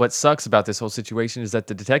what sucks about this whole situation is that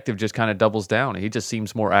the detective just kind of doubles down. He just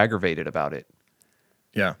seems more aggravated about it.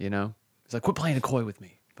 Yeah. You know, he's like, "Quit playing a coy with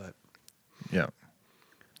me." But Yeah.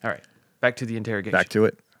 all right, back to the interrogation. Back to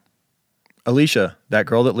it. Alicia, that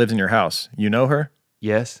girl that lives in your house, you know her?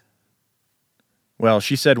 Yes. Well,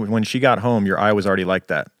 she said when she got home, your eye was already like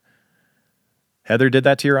that. Heather did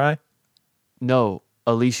that to your eye? No,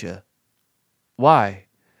 Alicia. Why?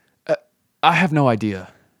 I have no idea.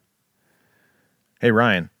 Hey,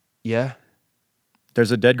 Ryan, Yeah,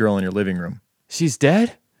 there's a dead girl in your living room. she's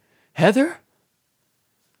dead. Heather?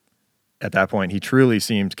 At that point, he truly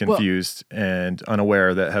seemed confused and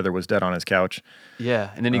unaware that Heather was dead on his couch.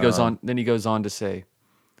 Yeah, and then he goes on. Then he goes on to say,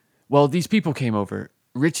 "Well, these people came over,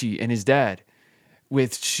 Richie and his dad,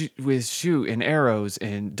 with shoot and arrows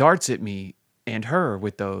and darts at me and her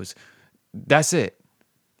with those. That's it.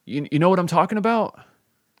 You know what I'm talking about?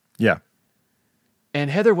 Yeah.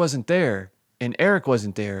 And Heather wasn't there, and Eric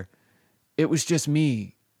wasn't there. It was just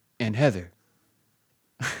me and Heather.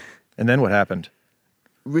 And then what happened?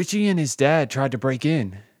 Richie and his dad tried to break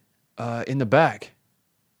in the back.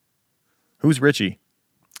 Who's Richie?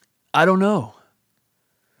 I don't know.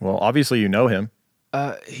 Well, obviously you know him.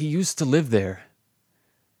 He used to live there.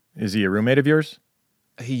 Is he a roommate of yours?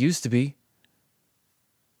 He used to be.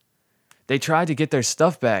 They tried to get their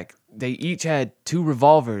stuff back. They each had 2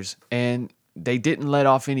 revolvers, and they didn't let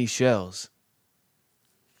off any shells.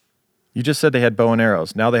 You just said they had bow and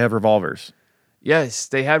arrows. Now they have revolvers. Yes,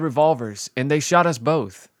 they had revolvers, and they shot us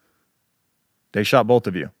both. They shot both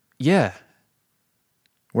of you. Yeah,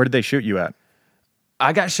 Where did they shoot you at?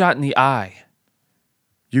 I got shot in the eye.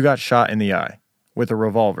 You got shot in the eye with a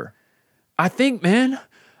revolver. I think, man.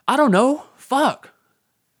 I don't know. Fuck.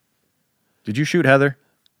 Did you shoot Heather?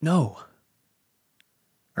 No.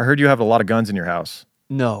 I heard you have a lot of guns in your house.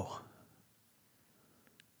 No.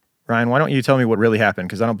 Ryan, why don't you tell me what really happened?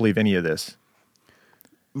 Because I don't believe any of this.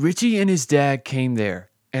 Richie and his dad came there,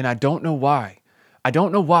 and I don't know why. I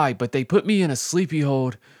don't know why, but they put me in a sleepy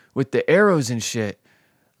hold with the arrows and shit.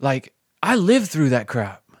 Like, I lived through that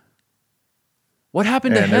crap. What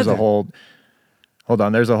happened to And Heather?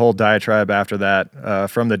 there's a whole diatribe after that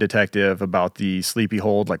from the detective about the sleepy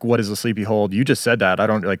hold. Like, what is a sleepy hold? You just said that.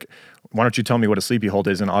 Why don't you tell me what a sleepy hold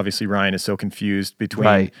is? And obviously Ryan is so confused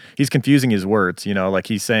he's confusing his words, like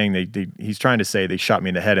he's saying he's trying to say they shot me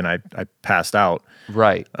in the head and I passed out.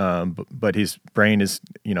 Right. But his brain is,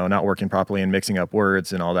 not working properly and mixing up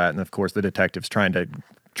words and all that. And of course the detective's trying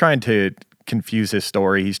to confuse his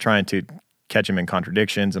story. He's trying to catch him in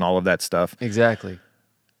contradictions and all of that stuff. Exactly.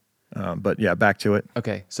 But yeah, back to it.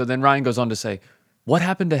 Okay, so then Ryan goes on to say, what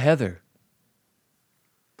happened to Heather?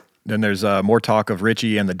 Then there's more talk of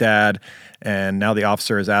Richie and the dad, and now the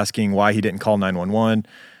officer is asking why he didn't call 911.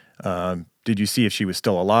 Did you see if she was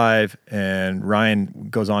still alive? And Ryan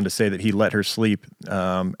goes on to say that he let her sleep,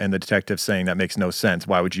 and the detective's saying that makes no sense.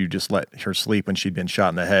 Why would you just let her sleep when she'd been shot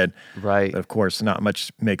in the head? Right. But of course, not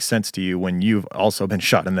much makes sense to you when you've also been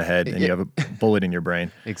shot in the head and you have a bullet in your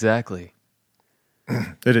brain. Exactly.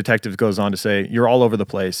 The detective goes on to say, you're all over the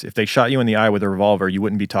place. If they shot you in the eye with a revolver, you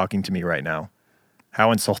wouldn't be talking to me right now.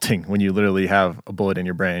 How insulting when you literally have a bullet in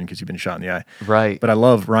your brain because you've been shot in the eye. Right. But I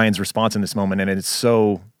love Ryan's response in this moment, and it's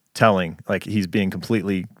so telling. Like, he's being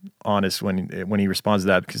completely honest when he responds to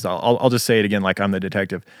that, because I'll just say it again like I'm the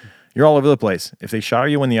detective. You're all over the place. If they shot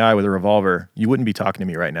you in the eye with a revolver, you wouldn't be talking to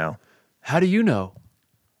me right now. How do you know?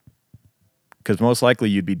 Because most likely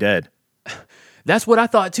you'd be dead. That's what I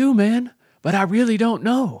thought too, man. But I really don't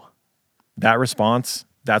know. That response,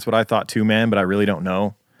 that's what I thought too, man, but I really don't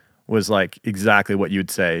know, was like exactly what you'd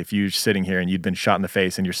say if you're sitting here and you'd been shot in the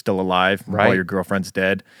face and you're still alive while Right. your girlfriend's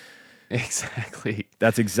dead. Exactly.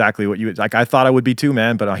 That's exactly what you would, like. I thought I would be too,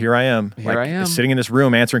 man, but here I am. Here I am. Sitting in this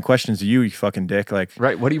room answering questions to you, you fucking dick. Like,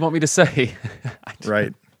 Right. What do you want me to say?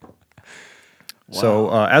 right. So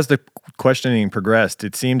as the questioning progressed,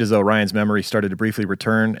 it seemed as though Ryan's memory started to briefly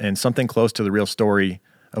return, and something close to the real story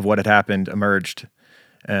of what had happened emerged.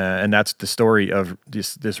 And that's the story of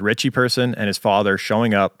this Richie person and his father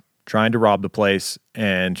showing up, trying to rob the place,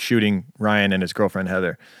 and shooting Ryan and his girlfriend,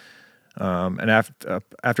 Heather. And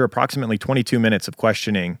after approximately 22 minutes of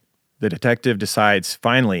questioning, the detective decides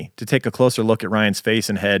finally to take a closer look at Ryan's face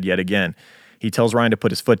and head yet again. He tells Ryan to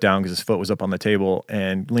put his foot down because his foot was up on the table,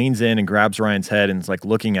 and leans in and grabs Ryan's head and is like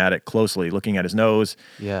looking at it closely, looking at his nose.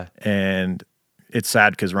 Yeah. And it's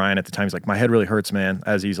sad because Ryan at the time, he's like, my head really hurts, man.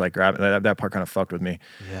 As he's like grabbing that part kind of fucked with me.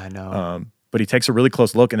 Yeah, I know. But he takes a really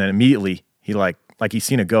close look, and then immediately he like he's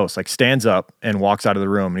seen a ghost, like stands up and walks out of the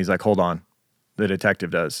room, and he's like, hold on. The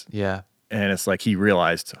detective does. Yeah. And it's like he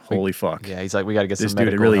realized, holy fuck. Yeah, he's like, we got to get This some dude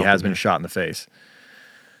medical really help has in been here. shot in the face.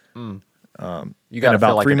 You And got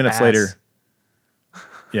about 3 minutes later, ass.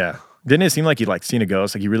 yeah. Didn't it seem like he'd like seen a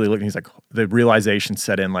ghost? Like he really looked and he's like, the realization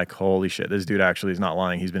set in like, holy shit, this dude actually is not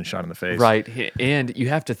lying. He's been shot in the face. Right. And you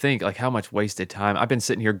have to think like how much wasted time. I've been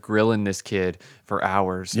sitting here grilling this kid for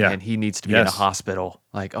hours, Yeah. and he needs to be in a Yes. hospital.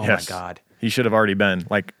 Like, oh Yes. my God. He should have already been.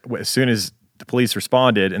 Like as soon as the police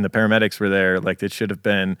responded and the paramedics were there, like it should have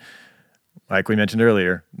been, like we mentioned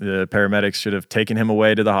earlier, the paramedics should have taken him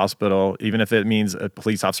away to the hospital, even if it means a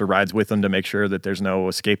police officer rides with him to make sure that there's no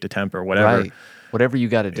escaped attempt or whatever. Right. Whatever you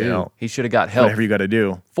got to do. know, He should have got help. Whatever you got to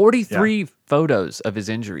do. 43 photos of his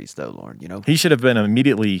injuries, though, Lauren, you know? He should have been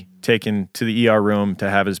immediately taken to the ER room to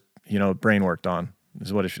have his, brain worked on.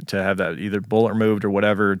 Is what it should, to have that either bullet removed or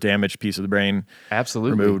whatever damaged piece of the brain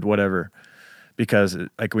Absolutely. removed, whatever. Because,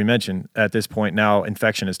 like we mentioned, at this point now,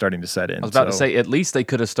 infection is starting to set in. I was about to say, at least they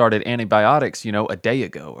could have started antibiotics, a day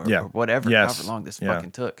ago or, Yeah. or whatever, Yes. however long this Yeah.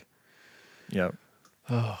 fucking took. Yeah.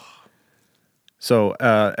 So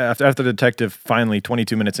after the detective finally,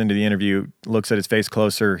 22 minutes into the interview, looks at his face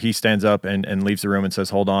closer, he stands up and leaves the room and says,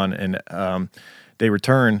 hold on. And they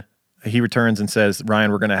return. He returns and says, Ryan,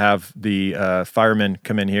 we're going to have the firemen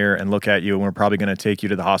come in here and look at you, and we're probably going to take you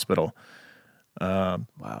to the hospital.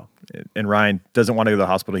 Wow. And Ryan doesn't want to go to the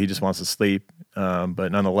hospital. He just wants to sleep.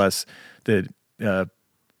 But nonetheless, the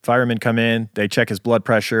firemen come in, they check his blood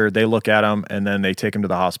pressure, they look at him, and then they take him to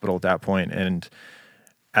the hospital at that point. And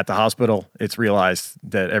at the hospital, it's realized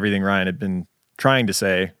that everything Ryan had been trying to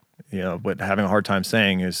say, but having a hard time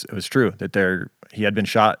saying, it was true, that he had been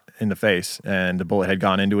shot in the face and the bullet had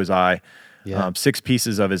gone into his eye. Yeah. 6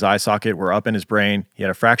 pieces of his eye socket were up in his brain. He had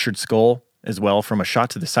a fractured skull as well from a shot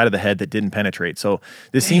to the side of the head that didn't penetrate. So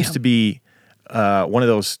this seems to be one of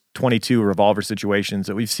those 22 revolver situations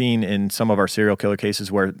that we've seen in some of our serial killer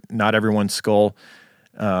cases where not everyone's skull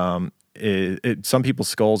Some people's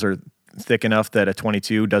skulls are thick enough that a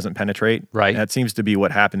 22 doesn't penetrate. Right. That seems to be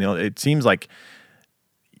what happened. It seems like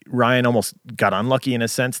Ryan almost got unlucky in a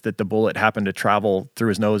sense that the bullet happened to travel through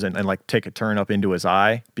his nose and like take a turn up into his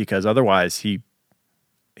eye, because otherwise he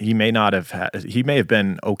may not have he may have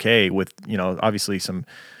been okay with, obviously some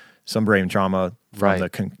brain trauma from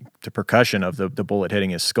the percussion of the bullet hitting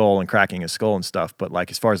his skull and cracking his skull and stuff. But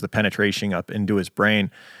like as far as the penetration up into his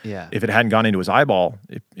brain, if it hadn't gone into his eyeball,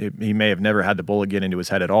 he may have never had the bullet get into his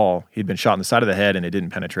head at all. He'd been shot in the side of the head and it didn't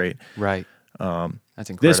penetrate. Right. That's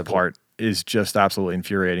incredible. This part is just absolutely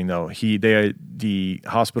infuriating, though. The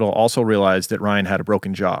hospital also realized that Ryan had a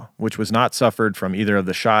broken jaw, which was not suffered from either of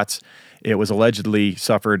the shots. It was allegedly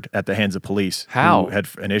suffered at the hands of police. How? Who had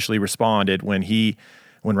initially responded when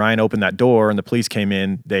Ryan opened that door and the police came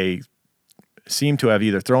in. They seemed to have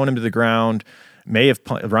either thrown him to the ground.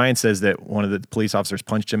 Ryan says that one of the police officers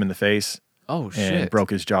punched him in the face. Oh shit! And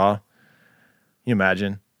broke his jaw. Can you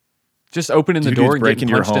imagine? Just opening the door and break getting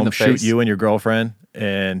into your punched in home, the face. shoot you and your girlfriend,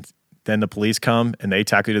 and then the police come and they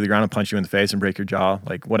tackle you to the ground and punch you in the face and break your jaw.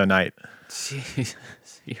 Like, what a night. Jeez,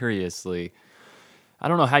 seriously. I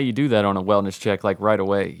don't know how you do that on a wellness check, like right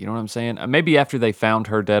away. You know what I'm saying? Maybe after they found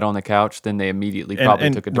her dead on the couch, then they immediately probably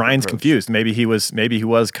took a different Ryan's approach. confused. Maybe he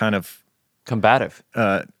was kind of combative.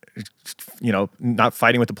 Not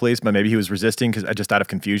fighting with the police, but maybe he was resisting because just out of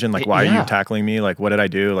confusion. Like, why are you tackling me? Like, what did I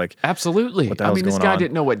do? Like, absolutely. What the hell's this going guy on?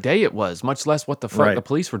 didn't know what day it was, much less what the fuck Right. the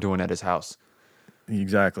police were doing at his house.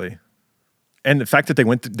 Exactly. And the fact that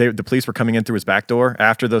the police were coming in through his back door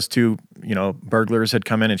after those two, burglars had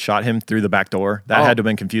come in and shot him through the back door, that had to have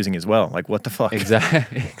been confusing as well. Like, what the fuck?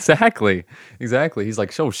 Exactly. He's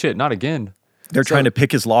like, oh shit, not again. They're trying to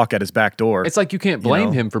pick his lock at his back door. It's like you can't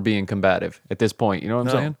blame him for being combative at this point. You know what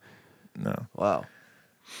I'm saying? No. Wow.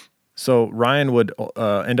 So Ryan would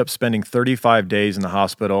end up spending 35 days in the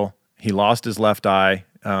hospital. He lost his left eye.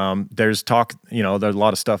 There's talk, there's a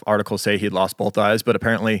lot of stuff. Articles say he'd lost both eyes, but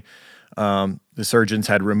apparently the surgeons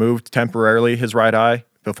had removed temporarily his right eye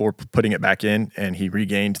before putting it back in, and he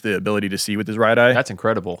regained the ability to see with his right eye. That's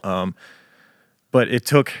incredible. But it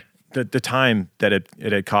took the time that it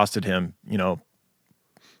had costed him,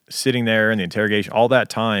 sitting there in the interrogation. All that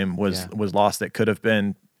time was lost that could have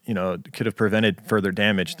been, could have prevented further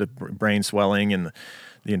damage, the brain swelling and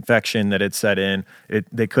the infection that had set in.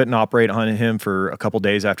 They couldn't operate on him for a couple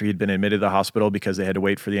days after he'd been admitted to the hospital because they had to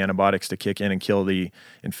wait for the antibiotics to kick in and kill the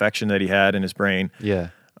infection that he had in his brain. Yeah.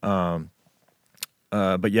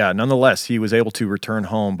 But yeah, nonetheless, he was able to return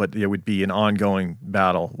home, but there would be an ongoing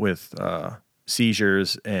battle with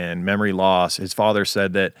seizures and memory loss. His father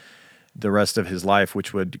said that the rest of his life,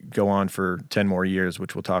 which would go on for 10 more years,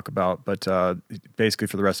 which we'll talk about, but basically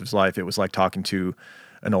for the rest of his life, it was like talking to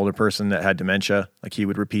an older person that had dementia. Like, he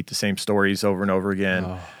would repeat the same stories over and over again.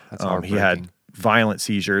 Oh, that's he heartbreaking. had violent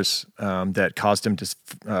seizures that caused him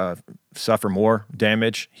to suffer more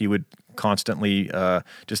damage. He would constantly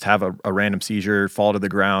just have a random seizure, fall to the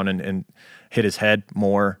ground, and hit his head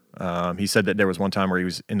more. He said that there was one time where he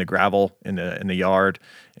was in the gravel in the yard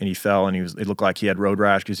and he fell, and it looked like he had road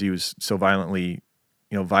rash because he was so violently,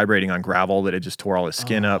 vibrating on gravel that it just tore all his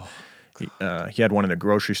skin up. He had one in the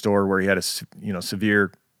grocery store where he had a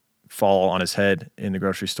severe fall on his head in the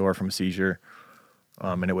grocery store from a seizure,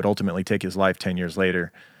 and it would ultimately take his life 10 years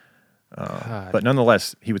later. But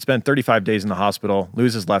nonetheless, he would spend 35 days in the hospital,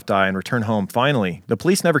 lose his left eye, and return home. Finally, the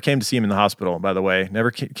police never came to see him in the hospital, by the way,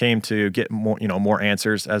 never came to get more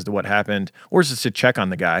answers as to what happened, or just to check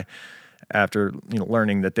on the guy after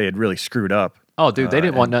learning that they had really screwed up. Oh, dude, they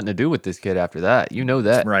didn't want nothing to do with this kid after that. You know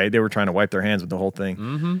that. Right. They were trying to wipe their hands with the whole thing.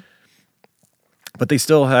 Mm-hmm. But they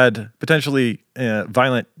still had potentially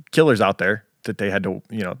violent killers out there that they had to,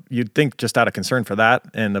 you'd think just out of concern for that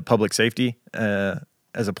and the public safety,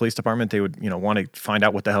 as a police department, they would, want to find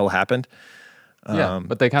out what the hell happened. Yeah,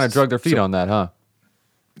 but they kind of drug their feet on that, huh?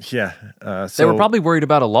 Yeah. They were probably worried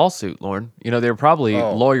about a lawsuit, Lauren. They were probably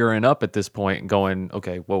lawyering up at this point and going,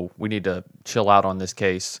 okay, well, we need to chill out on this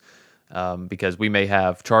case because we may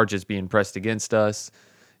have charges being pressed against us,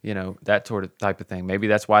 that sort of type of thing. Maybe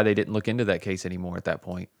that's why they didn't look into that case anymore at that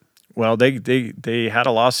point. Well, they had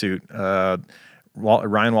a lawsuit.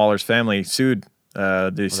 Ryan Waller's family sued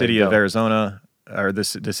the city of Arizona, or the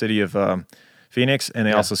city of Phoenix, and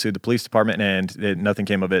they also sued the police department, and nothing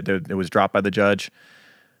came of it. It was dropped by the judge.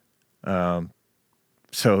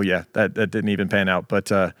 So yeah, that didn't even pan out.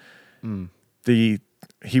 But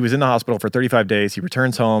he was in the hospital for 35 days. He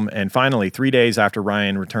returns home, and finally, 3 days after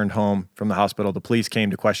Ryan returned home from the hospital, the police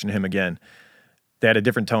came to question him again. They had a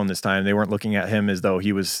different tone this time. They weren't looking at him as though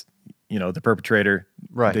he was, the perpetrator.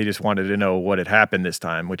 Right. They just wanted to know what had happened this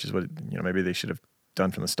time, which is what maybe they should have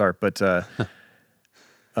done from the start. But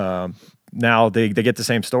now they get the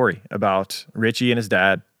same story about Richie and his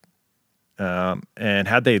dad. And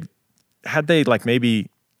had they like maybe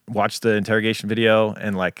watched the interrogation video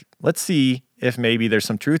and like, let's see if maybe there's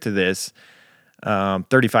some truth to this.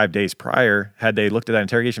 35 days prior, had they looked at that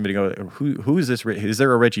interrogation video, who is this? Is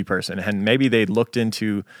there a Richie person? And maybe they'd looked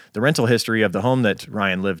into the rental history of the home that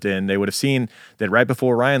Ryan lived in. They would have seen that right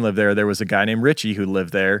before Ryan lived there was a guy named Richie who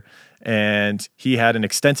lived there, and he had an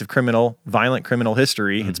extensive violent criminal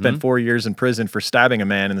history. Had spent 4 years in prison for stabbing a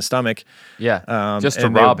man in the stomach. Yeah, just to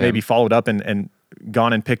and rob him. Maybe followed up and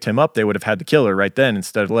gone and picked him up. They would have had the killer right then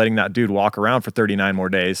instead of letting that dude walk around for 39 more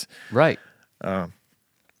days. Right.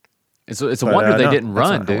 It's a wonder they didn't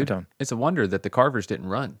run, dude. Hometown. It's a wonder that the Carvers didn't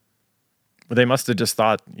run. But they must have just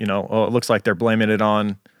thought, oh, it looks like they're blaming it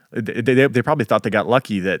on. They probably thought they got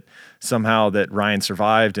lucky that somehow that Ryan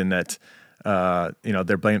survived and that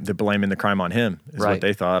they're blaming the crime on him is Right. what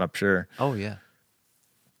they thought. I'm sure. Oh yeah.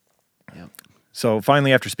 Yeah. So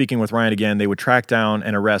finally, after speaking with Ryan again, they would track down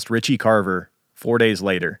and arrest Richie Carver 4 days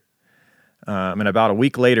later. And about a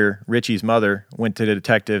week later, Richie's mother went to the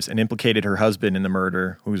detectives and implicated her husband in the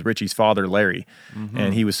murder, who was Richie's father, Larry,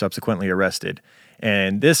 and he was subsequently arrested.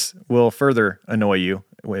 And this will further annoy you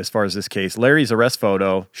as far as this case. Larry's arrest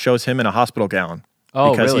photo shows him in a hospital gown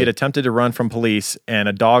because really? he had attempted to run from police, and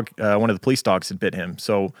a dog, one of the police dogs, had bit him.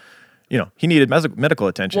 So, he needed medical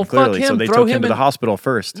attention, Well, fuck clearly. So him. they Throw took him him to the in- hospital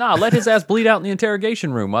first. Nah, let his ass bleed out in the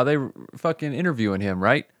interrogation room while they were fucking interviewing him,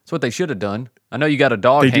 right? That's what they should have done. I know you got a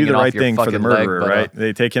dog They hanging do the off right your thing for the fucking murderer, leg, but, right?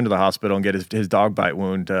 They take him to the hospital and get his dog bite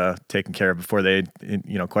wound taken care of before they,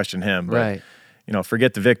 question him. But, Right.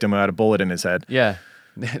 Forget the victim who had a bullet in his head. Yeah.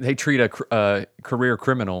 They treat a career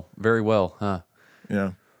criminal very well, huh?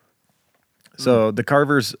 Yeah. So the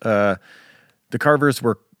Carvers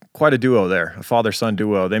were quite a duo there, a father-son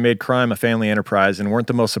duo. They made crime a family enterprise and weren't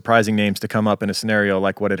the most surprising names to come up in a scenario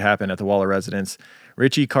like what had happened at the Waller residence.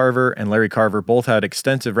 Richie Carver and Larry Carver both had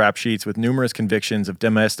extensive rap sheets with numerous convictions of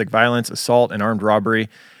domestic violence, assault, and armed robbery.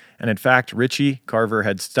 And in fact, Richie Carver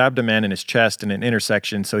had stabbed a man in his chest in an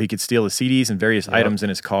intersection so he could steal his CDs and various items in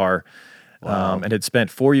his car. And had spent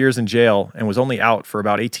 4 years in jail and was only out for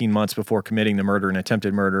about 18 months before committing the murder and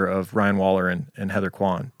attempted murder of Ryan Waller and Heather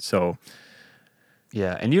Kwan. So,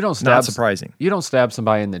 yeah, and you don't stab not surprising. You don't stab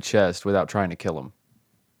somebody in the chest without trying to kill him.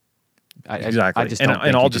 Exactly. I just don't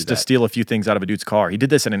think all you just do to that. steal a few things out of a dude's car. He did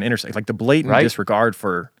this in an intersection, like the blatant Right? disregard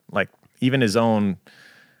for like even his own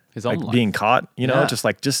His own like life. being caught, Yeah.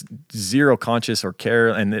 just zero conscious or care.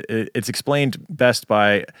 And it's explained best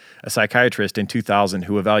by a psychiatrist in 2000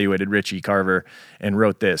 who evaluated Richie Carver and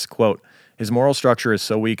wrote this, quote, "His moral structure is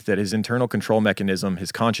so weak that his internal control mechanism,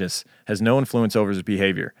 his conscience, has no influence over his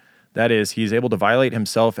behavior. That is, he is able to violate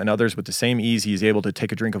himself and others with the same ease he is able to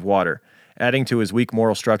take a drink of water. Adding to his weak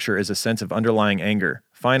moral structure is a sense of underlying anger.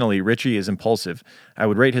 Finally, Richie is impulsive. I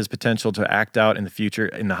would rate his potential to act out in the future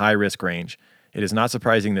in the high-risk range. It is not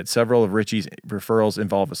surprising that several of Richie's referrals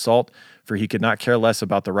involve assault, for he could not care less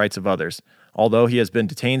about the rights of others. Although he has been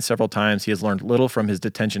detained several times, he has learned little from his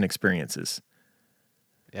detention experiences."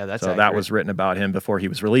 Yeah, that's So that accurate. was written about him before he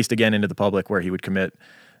was released again into the public, where he would commit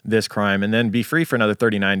this crime and then be free for another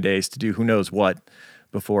 39 days to do who knows what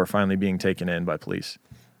before finally being taken in by police.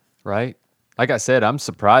 right. Like I said, I'm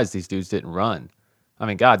surprised these dudes didn't run. I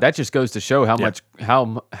mean, God, that just goes to show how much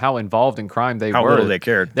how involved in crime they How were. little they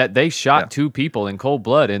cared. That they shot Yeah. 2 people in cold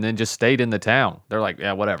blood and then just stayed in the town. They're like,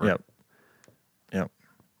 yeah, whatever. Yep. Yep.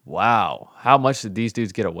 Wow, how much did these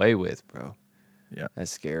dudes get away with, bro? Yeah.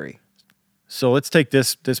 That's scary. So let's take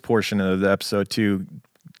this portion of the episode to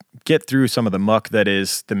get through some of the muck that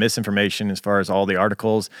is the misinformation as far as all the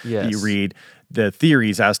articles that you Yes. read, the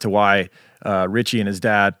theories as to why Richie and his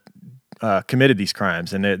dad committed these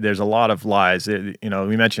crimes. And there's a lot of lies.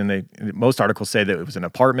 We mentioned most articles say that it was an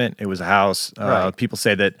apartment, it was a house. Right. People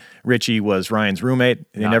say that Richie was Ryan's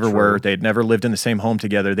roommate. They Not never true. were. They had never lived in the same home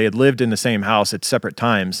together. They had lived in the same house at separate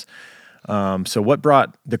times. So what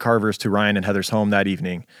brought the Carvers to Ryan and Heather's home that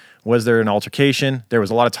evening? Was there an altercation? There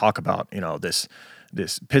was a lot of talk about,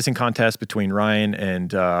 this pissing contest between Ryan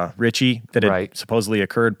and Richie that had Right. supposedly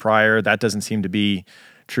occurred prior. That doesn't seem to be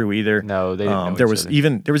true either. No, they didn't know there each was other.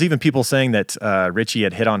 even people saying that Richie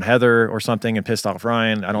had hit on Heather or something and pissed off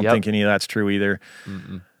Ryan. I don't Yep. think any of that's true either.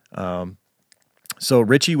 So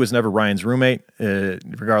Richie was never Ryan's roommate,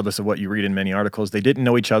 regardless of what you read in many articles. They didn't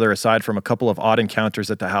know each other aside from a couple of odd encounters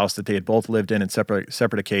at the house that they had both lived in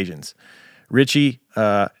separate occasions. Richie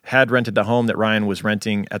had rented the home that Ryan was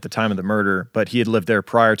renting at the time of the murder, but he had lived there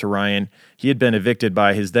prior to Ryan. He had been evicted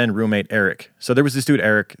by his then roommate, Eric. So there was this dude,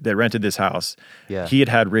 Eric, that rented this house. Yeah. He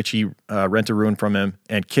had Richie rent a room from him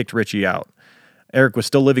and kicked Richie out. Eric was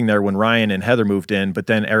still living there when Ryan and Heather moved in, but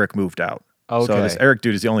then Eric moved out. So this Okay. Eric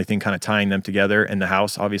dude is the only thing kind of tying them together in the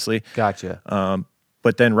house, obviously. Gotcha.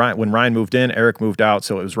 But then when Ryan moved in, Eric moved out.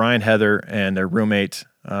 So it was Ryan, Heather, and their roommate,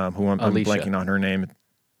 who I'm Alicia. blanking on her name.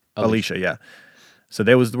 Alicia, yeah. So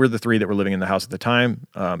they were the three that were living in the house at the time.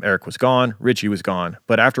 Eric was gone. Richie was gone.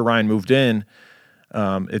 But after Ryan moved in,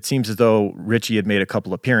 it seems as though Richie had made a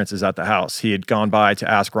couple appearances at the house. He had gone by to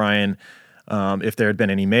ask Ryan if there had been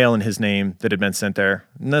any mail in his name that had been sent there.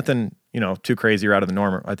 Nothing, too crazy or out of the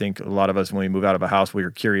norm. I think a lot of us, when we move out of a house, we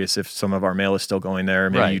are curious if some of our mail is still going there.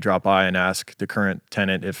 Maybe Right. you drop by and ask the current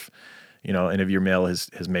tenant if, any of your mail has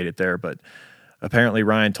made it there. But apparently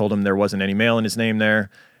Ryan told him there wasn't any mail in his name there.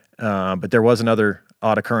 But there was another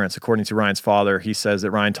odd occurrence. According to Ryan's father, he says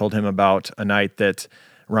that Ryan told him about a night that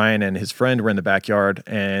Ryan and his friend were in the backyard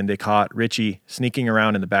and they caught Richie sneaking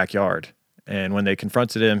around in the backyard. And when they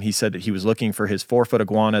confronted him, he said that he was looking for his 4-foot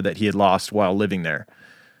iguana that he had lost while living there.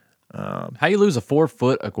 How you lose a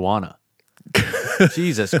 4-foot iguana?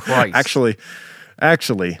 Jesus Christ! Actually,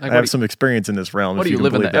 I what have do some experience in this realm. what if do you can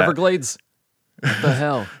live in the believe that. Everglades? What the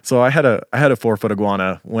hell? So I had a 4-foot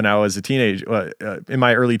iguana when I was a teenager, in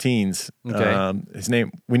my early teens. Okay.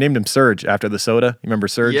 We named him Surge after the soda. You remember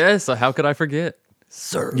Surge? Yes. How could I forget?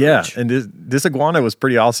 Surge. Yeah, and this iguana was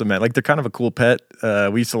pretty awesome, man. Like they're kind of a cool pet.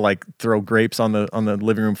 We used to like throw grapes on the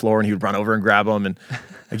living room floor, and he would run over and grab them, and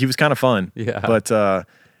like he was kind of fun. Yeah. But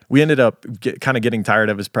we ended up kind of getting tired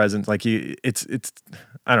of his presence. Like it's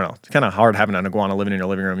I don't know, it's kind of hard having an iguana living in your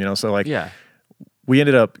living room, So like Yeah. we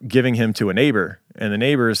ended up giving him to a neighbor, and the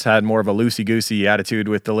neighbors had more of a loosey-goosey attitude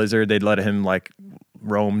with the lizard. They'd let him like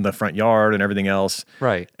roam the front yard and everything else.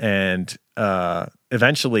 Right. And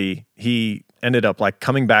eventually he ended up like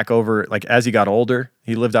coming back over, like as he got older,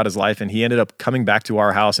 he lived out his life and he ended up coming back to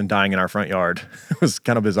our house and dying in our front yard. It was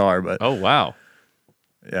kind of bizarre, but Oh wow.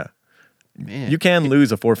 yeah. Man. You can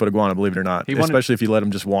lose a 4-foot iguana, believe it or not, He wanted- especially if you let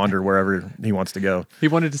him just wander wherever he wants to go. He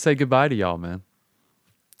wanted to say goodbye to y'all, man.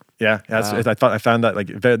 Yeah, Wow. I found that like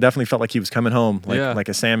it definitely felt like he was coming home, like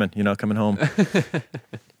a salmon, coming home,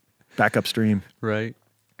 back upstream. Right.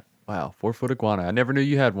 Wow. 4-foot iguana. I never knew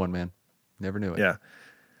you had one, man. Never knew it. Yeah,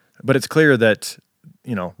 but it's clear that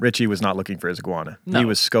Richie was not looking for his iguana. No. He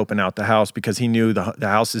was scoping out the house because he knew the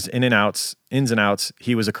house's ins and outs.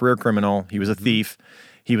 He was a career criminal. He was a thief.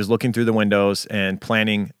 He was looking through the windows and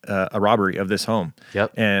planning a robbery of this home.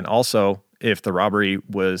 Yep. And also, if the robbery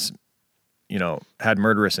was had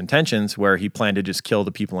murderous intentions where he planned to just kill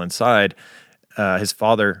the people inside, his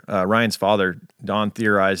father, Ryan's father, Don,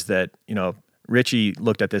 theorized that, Richie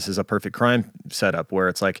looked at this as a perfect crime setup where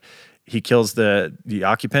it's like he kills the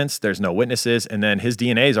occupants, there's no witnesses, and then his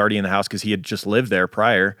DNA is already in the house because he had just lived there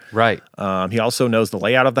prior. Right. He also knows the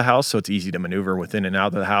layout of the house, so it's easy to maneuver within and out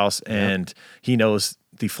of the house, and he knows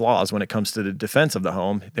the flaws when it comes to the defense of the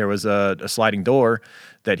home. There was a sliding door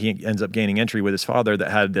that he ends up gaining entry with his father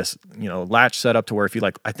that had this, latch set up to where if you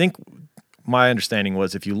I think my understanding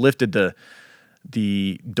was if you lifted the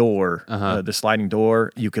door, the sliding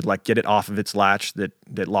door, you could get it off of its latch that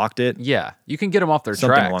locked it. Yeah. You can get them off their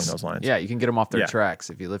Something tracks. along those lines. Yeah. You can get them off their Yeah. tracks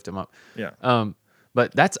if you lift them up. Yeah.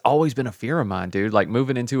 But that's always been a fear of mine, dude. Like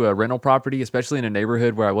moving into a rental property, especially in a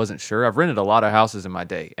neighborhood where I wasn't sure. I've rented a lot of houses in my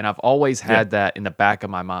day, and I've always had that in the back of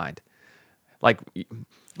my mind. Like,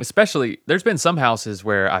 especially, there's been some houses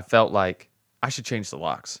where I felt like I should change the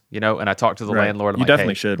locks, and I talked to the Right. landlord. I'm You like,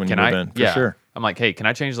 definitely hey, should when you can move I? in, for Yeah. sure. I'm like, hey, can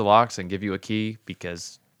I change the locks and give you a key?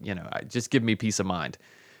 Because, just give me peace of mind.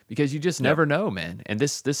 Because you just never know, man. And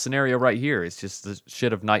this scenario right here is just the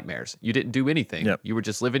shit of nightmares. You didn't do anything. Yep. You were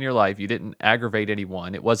just living your life. You didn't aggravate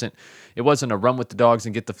anyone. It wasn't a run with the dogs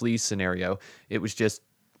and get the fleas scenario. It was just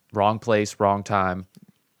wrong place, wrong time.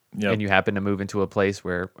 Yep. And you happened to move into a place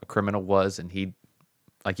where a criminal was, and he,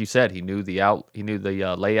 like you said, he knew the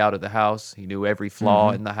layout of the house. He knew every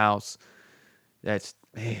flaw in the house. That's,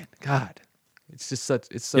 man, God, it's just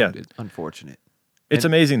it's unfortunate. It's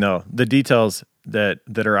amazing though, the details that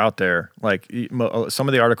are out there. Like some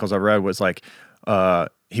of the articles I read was like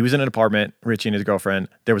he was in an apartment, Richie and his girlfriend.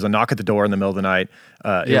 There was a knock at the door in the middle of the night.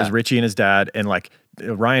 It was Richie and his dad, and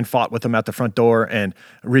Ryan fought with him at the front door, and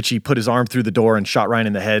Richie put his arm through the door and shot Ryan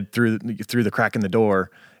in the head through the crack in the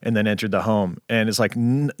door, and then entered the home. And it's like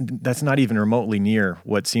that's not even remotely near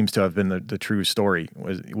what seems to have been the true story,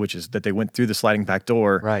 which is that they went through the sliding back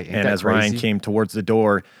door, Right. Ain't and that as Ryan crazy? came towards the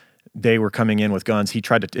door, they were coming in with guns.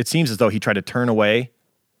 It seems as though he tried to turn away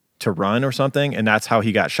to run or something, and that's how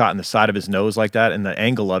he got shot in the side of his nose like that. And the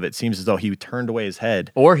angle of it seems as though he turned away his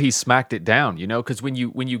head. Or he smacked it down, because when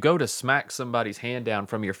you go to smack somebody's hand down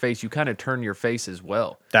from your face, you kind of turn your face as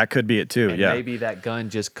well. That could be it too. And yeah. maybe that gun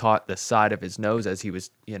just caught the side of his nose as he was,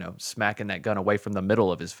 smacking that gun away from the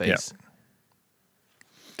middle of his face. Yeah.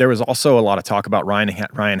 There was also a lot of talk about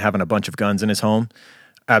Ryan having a bunch of guns in his home.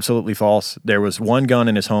 Absolutely false. There was one gun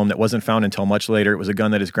in his home that wasn't found until much later. It was a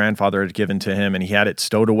gun that his grandfather had given to him, and he had it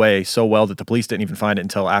stowed away so well that the police didn't even find it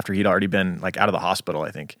until after he'd already been like out of the hospital,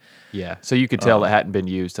 I think. Yeah. So you could tell it hadn't been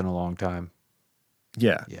used in a long time.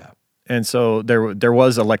 Yeah. Yeah. And so there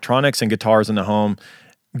was electronics and guitars in the home,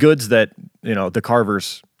 goods that, the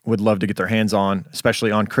Carvers would love to get their hands on,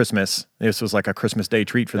 especially on Christmas. This was like a Christmas Day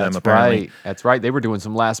treat for them, apparently. Right. That's right. They were doing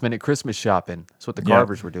some last minute Christmas shopping. That's what the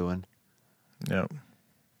Carvers were doing. Yeah.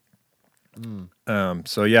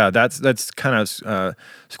 So yeah, that's kind of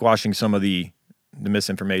squashing some of the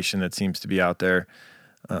misinformation that seems to be out there,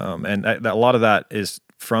 and a lot of that is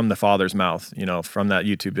from the father's mouth, from that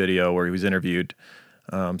YouTube video where he was interviewed.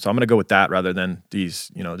 So I'm going to go with that rather than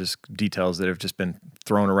these, just details that have just been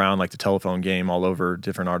thrown around like the telephone game all over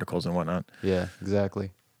different articles and whatnot. Yeah,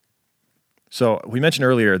 exactly. So we mentioned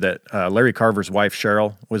earlier that Larry Carver's wife,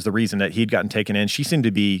 Cheryl, was the reason that he'd gotten taken in. She seemed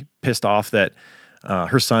to be pissed off that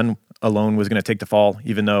her son alone was going to take the fall,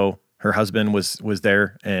 even though her husband was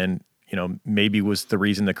there and, maybe was the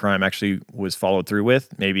reason the crime actually was followed through with.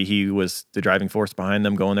 Maybe he was the driving force behind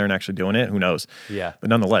them going there and actually doing it. Who knows? Yeah. But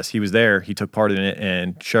nonetheless, he was there. He took part in it,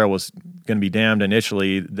 and Cheryl was going to be damned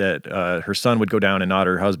initially that her son would go down and not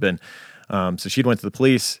her husband. So she went to the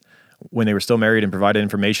police when they were still married and provided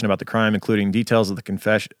information about the crime, including details of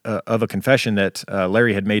a confession that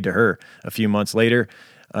Larry had made to her a few months later.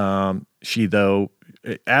 As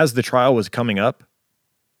the trial was coming up,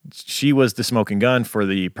 she was the smoking gun for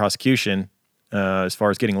the prosecution as far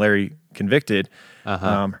as getting Larry convicted.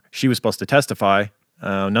 She was supposed to testify.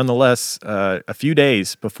 Nonetheless, a few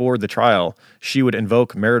days before the trial, she would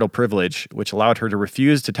invoke marital privilege, which allowed her to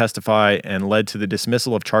refuse to testify and led to the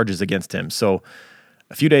dismissal of charges against him. So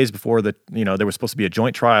a few days before there was supposed to be a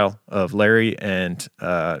joint trial of Larry and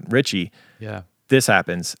Richie. Yeah. This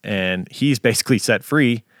happens, and he's basically set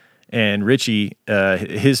free, and Richie,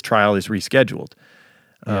 his trial is rescheduled.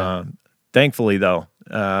 Yeah. Thankfully, though,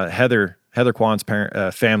 Heather Kwan's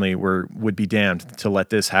family would be damned to let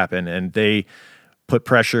this happen, and they put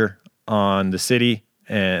pressure on the city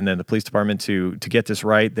and then the police department to get this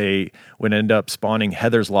right. They would end up spawning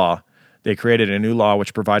Heather's Law. They created a new law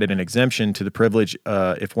which provided an exemption to the privilege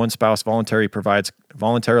if one spouse voluntarily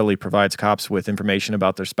provides cops with information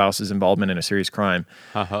about their spouse's involvement in a serious crime.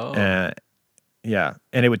 Yeah,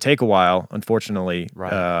 and it would take a while, unfortunately.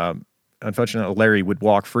 Right. Unfortunately, Larry would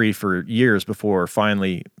walk free for years before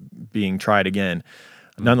finally being tried again.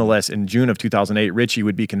 Nonetheless, in June of 2008, Richie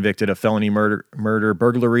would be convicted of felony murder,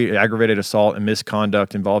 burglary, aggravated assault, and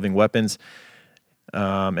misconduct involving weapons.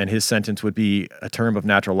 And his sentence would be a term of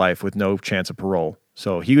natural life with no chance of parole.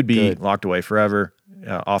 So he would be locked away forever,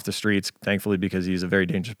 off the streets, thankfully, because he's a very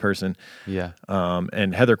dangerous person. Yeah.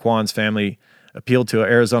 And Heather Kwan's family appealed to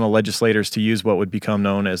Arizona legislators to use what would become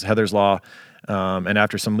known as Heather's Law. And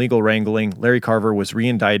after some legal wrangling, Larry Carver was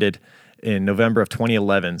reindicted in November of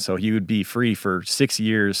 2011. So he would be free for 6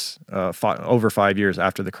 years, over 5 years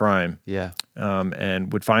after the crime. Yeah.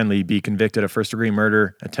 And would finally be convicted of first-degree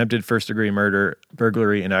murder, attempted first-degree murder,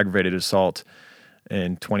 burglary, and aggravated assault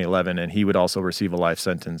in 2011. And he would also receive a life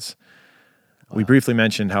sentence. Wow. We briefly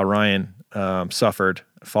mentioned how Ryan suffered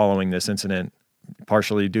following this incident,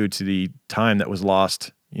 partially due to the time that was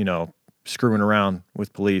lost, screwing around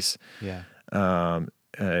with police. Yeah.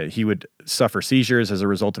 He would suffer seizures as a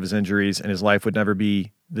result of his injuries, and his life would never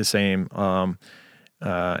be the same.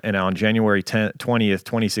 And on January 20th,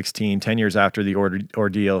 2016, 10 years after the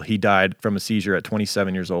ordeal, he died from a seizure at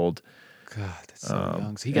 27 years old. God, that's so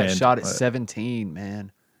young. So he got shot at 17,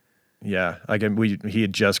 man. Yeah, he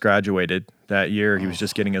had just graduated that year. He was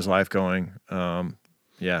just getting his life going.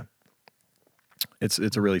 Yeah, it's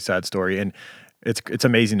a really sad story, and it's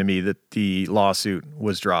amazing to me that the lawsuit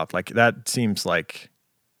was dropped. Like that seems like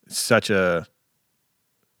such a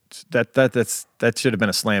that should have been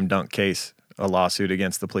a slam dunk case, a lawsuit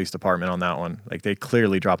against the police department on that one. Like they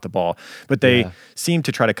clearly dropped the ball, but they seemed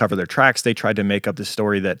to try to cover their tracks. They tried to make up this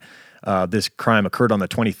story that this crime occurred on the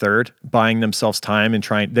 23rd, buying themselves time and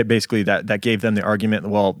trying that basically that gave them the argument.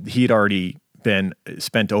 Well, he'd already been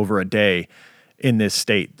spent over a day in this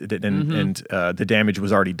state, and the damage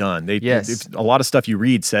was already done. Yes. A lot of stuff you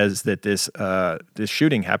read says that this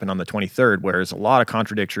shooting happened on the 23rd, whereas a lot of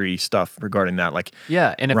contradictory stuff regarding that. Like,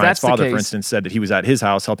 Yeah, and if Ryan's that's the father, case, for instance, said that he was at his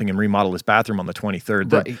house helping him remodel his bathroom on the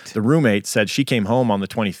 23rd. Right. The roommate said she came home on the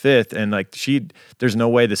 25th, and like there's no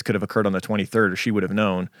way this could have occurred on the 23rd, or she would have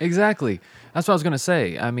known. exactly. That's what I was going to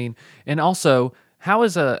say. I mean, and also, how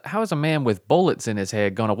is a man with bullets in his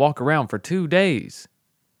head going to walk around for 2 days?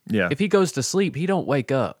 Yeah. If he goes to sleep, he don't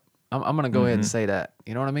wake up. I'm going to go ahead and say that.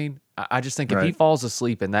 You know what I mean? I just think if he Right. falls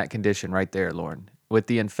asleep in that condition right there, Lauren, with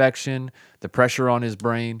the infection, the pressure on his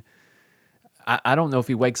brain, I don't know if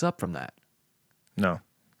he wakes up from that. No.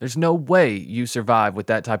 There's no way you survive with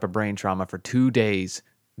that type of brain trauma for 2 days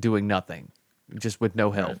doing nothing, just with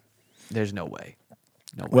no help. There's no way.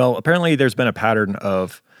 No way. Well, apparently there's been a pattern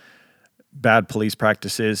of bad police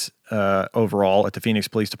practices overall at the Phoenix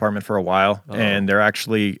Police Department for a while, and there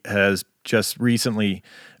actually has just recently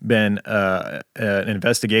been an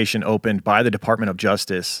investigation opened by the Department of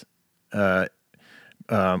Justice. They've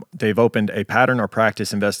opened a pattern or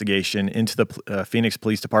practice investigation into the Phoenix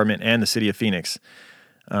Police Department and the city of Phoenix.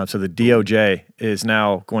 So the DOJ is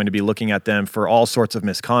now going to be looking at them for all sorts of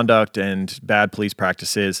misconduct and bad police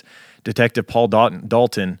practices. Detective Paul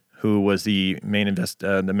Dalton, who was the main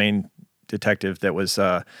detective that was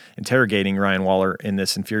interrogating Ryan Waller in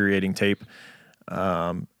this infuriating tape,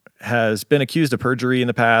 has been accused of perjury in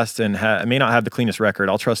the past and may not have the cleanest record.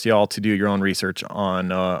 I'll trust y'all to do your own research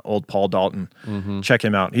on old Paul Dalton. Check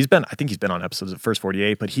him out. I think he's been on episodes of First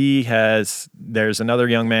 48, but there's another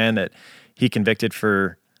young man that he convicted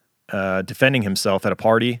for defending himself at a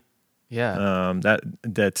party. Yeah.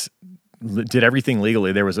 That did everything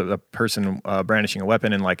legally. There was a person brandishing a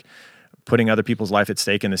weapon and like putting other people's life at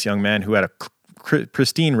stake. And this young man who had a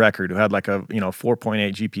pristine record, who had like a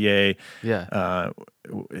 4.8 GPA, Yeah.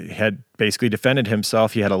 had basically defended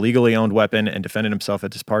himself. He had a legally owned weapon and defended himself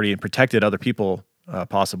at this party and protected other people.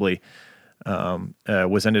 Possibly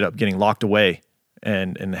was ended up getting locked away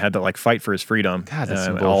and had to like fight for his freedom. God, that's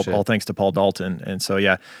some bullshit. all thanks to Paul Dalton. And so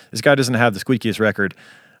yeah, this guy doesn't have the squeakiest record.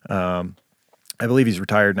 I believe he's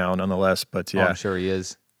retired now, nonetheless. But yeah, I'm sure he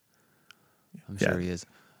is. Yeah. Sure he is.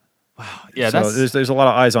 Wow. Yeah, so that's there's a lot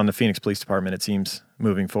of eyes on the Phoenix Police Department, it seems,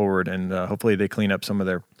 moving forward, and hopefully they clean up some of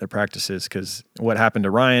their practices, because what happened to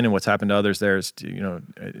Ryan and what's happened to others there is,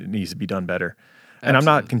 it needs to be done better. And I'm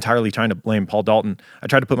not entirely trying to blame Paul Dalton. I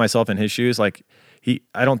tried to put myself in his shoes. Like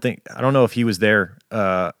I don't know if he was there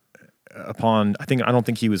I don't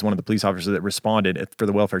think he was one of the police officers that responded for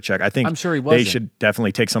the welfare check. I think I'm sure he they wasn't. should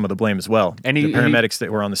definitely take some of the blame as well. And the paramedics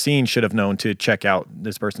that were on the scene should have known to check out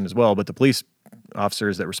this person as well, but the police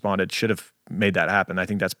officers that responded should have made that happen. I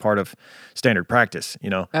think that's part of standard practice,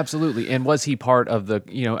 Absolutely. And was he part of the,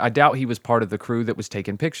 I doubt he was part of the crew that was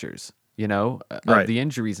taking pictures, of Right. the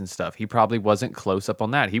injuries and stuff. He probably wasn't close up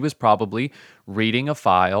on that. He was probably reading a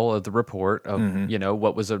file of the report of,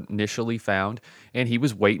 what was initially found, and he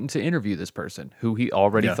was waiting to interview this person who he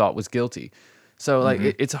already thought was guilty. So like,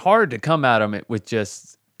 it's hard to come at him with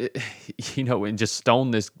just, and just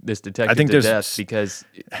stone this detective to death, because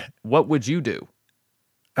what would you do?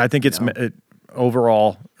 I think it's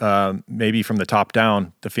overall, maybe from the top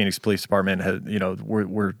down, the Phoenix Police Department has,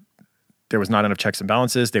 there was not enough checks and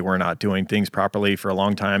balances. They were not doing things properly for a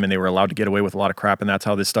long time, and they were allowed to get away with a lot of crap. And that's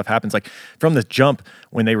how this stuff happens. Like from the jump,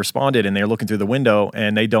 when they responded and they're looking through the window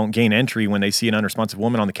and they don't gain entry when they see an unresponsive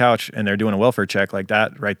woman on the couch and they're doing a welfare check, like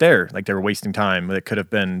that right there, like they were wasting time that could have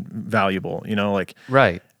been valuable.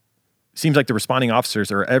 Right. Seems like the responding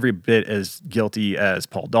officers are every bit as guilty as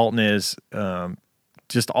Paul Dalton is.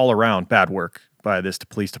 Just all around bad work by this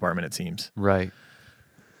police department, it seems. Right.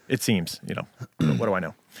 It seems, what do I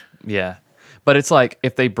know? Yeah. But it's like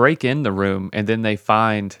if they break in the room and then they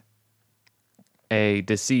find a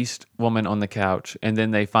deceased woman on the couch and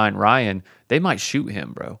then they find Ryan, they might shoot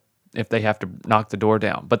him, bro, if they have to knock the door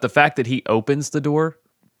down. But the fact that he opens the door,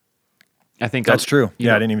 I think That's true.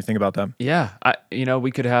 Yeah, I didn't even think about that. Yeah.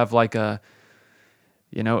 We could have like a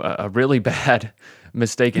really bad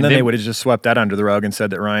mistake. And then they would have just swept that under the rug and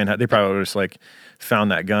said that they probably would have just like found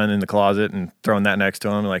that gun in the closet and thrown that next to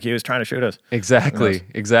him. Like he was trying to shoot us. Exactly.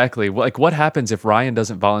 Like what happens if Ryan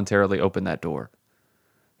doesn't voluntarily open that door?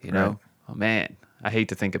 Right. Oh man, I hate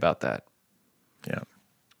to think about that. Yeah.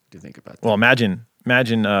 To think about that. Well, imagine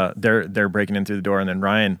they're breaking in through the door and then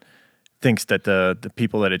Ryan thinks that the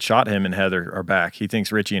people that had shot him and Heather are back. He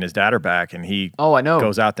thinks Richie and his dad are back, and he I know.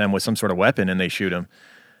 goes at them with some sort of weapon and they shoot him.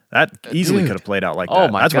 That easily could have played out like Oh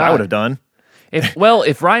that. my That's what I God. would have done.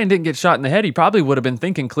 If Ryan didn't get shot in the head, he probably would have been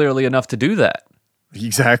thinking clearly enough to do that.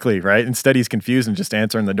 Exactly, right? Instead, he's confused and just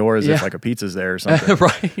answering the door as if Yeah. like a pizza's there or something.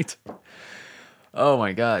 Right. Oh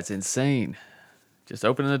my God, it's insane. Just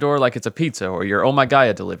opening the door like it's a pizza or your Oh My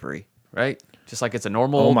Gaia delivery, right? Just like it's a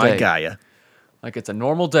normal Oh old my day. Gaia. Like it's a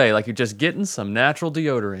normal day, like you're just getting some natural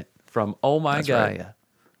deodorant from Oh My That's Gaia, right.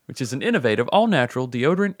 which is an innovative, all-natural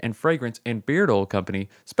deodorant and fragrance and beard oil company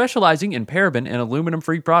specializing in paraben and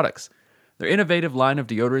aluminum-free products. Their innovative line of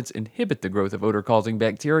deodorants inhibit the growth of odor-causing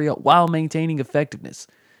bacteria while maintaining effectiveness.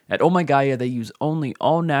 At Oh My Gaia, they use only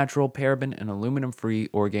all-natural, paraben, and aluminum-free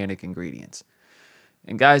organic ingredients.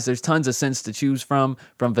 And guys, there's tons of scents to choose from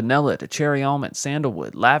vanilla to cherry almond,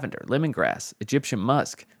 sandalwood, lavender, lemongrass, Egyptian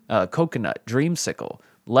musk, coconut, dreamsicle,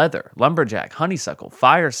 leather, lumberjack, honeysuckle,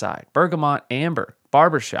 fireside, bergamot, amber,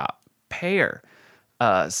 barbershop, pear,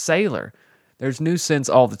 sailor. There's new scents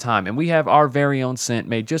all the time, and we have our very own scent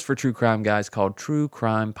made just for True Crime Guys called True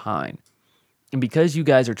Crime Pine. And because you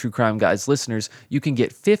guys are True Crime Guys listeners, you can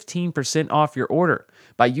get 15% off your order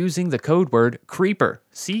by using the code word CREEPER,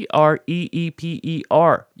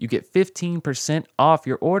 CREEPER. You get 15% off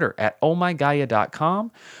your order at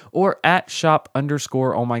ohmygaia.com or at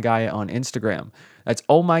shop_ohmygaia on Instagram. That's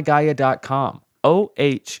ohmygaia.com,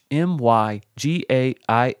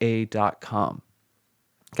 OHMYGAIA.com.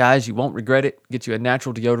 Guys, you won't regret it. Get you a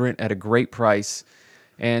natural deodorant at a great price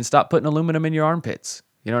and stop putting aluminum in your armpits.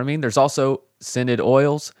 You know what I mean? There's also scented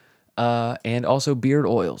oils and also beard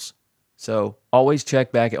oils. So always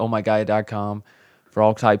check back at ohmygaia.com for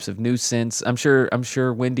all types of new scents. I'm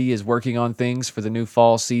sure Wendy is working on things for the new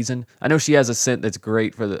fall season. I know she has a scent that's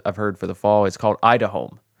great I've heard for the fall. It's called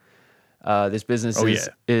Idaho. This business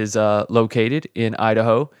is located in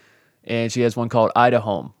Idaho, and she has one called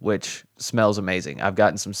Idaho, which smells amazing. I've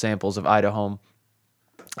gotten some samples of Idaho.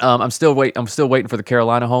 I'm still waiting for the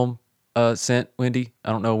Carolina Home scent, Wendy.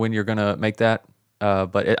 I don't know when you're gonna make that,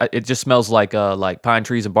 but it just smells like pine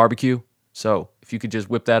trees and barbecue. So if you could just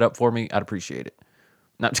whip that up for me, I'd appreciate it.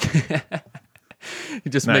 Not you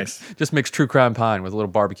just Nice. mix True Crime Pine with a little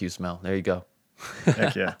barbecue smell. There you go.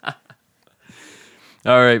 Heck yeah.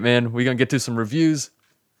 All right, man. We're gonna get to some reviews.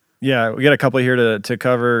 Yeah, we got a couple here to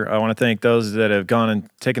cover. I want to thank those that have gone and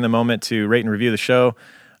taken the moment to rate and review the show.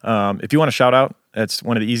 If you want a shout out, that's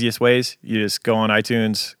one of the easiest ways. You just go on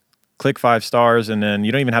iTunes, click 5 stars, and then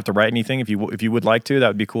you don't even have to write anything. If you would like to, that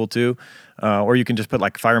would be cool too. Or you can just put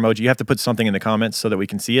like fire emoji. You have to put something in the comments so that we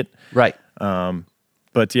can see it. Right.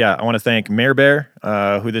 But yeah, I want to thank Mayor Bear,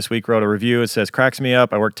 who this week wrote a review. It says, cracks me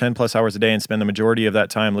up. I work 10 plus hours a day and spend the majority of that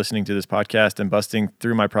time listening to this podcast and busting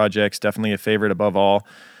through my projects. Definitely a favorite above all.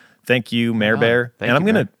 Thank you, Mayor Bear. Thank and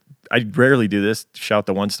you, I rarely do this, shout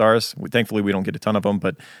the 1 stars. Thankfully, we don't get a ton of them,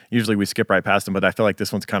 but usually we skip right past them. But I feel like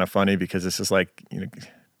this one's kind of funny because it's just like,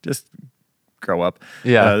 just grow up.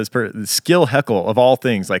 Yeah. Skill Heckle, of all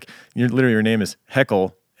things. Like, your name is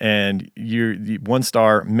Heckle, and you're 1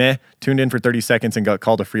 star, meh, tuned in for 30 seconds and got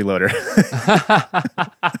called a freeloader.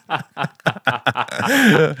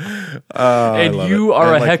 And you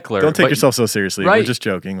are a heckler. Don't take but- yourself so seriously. We're Right. just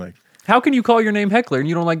joking. Like, How can you call your name Heckler and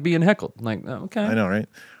you don't like being heckled? Like, okay. I know, right?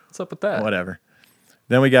 What's up with that? Whatever.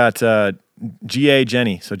 Then we got G.A.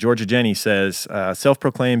 Jenny. So Georgia Jenny says,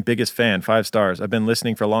 self-proclaimed biggest fan, 5 stars. I've been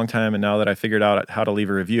listening for a long time, and now that I figured out how to leave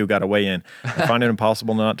a review, got to weigh in. I find it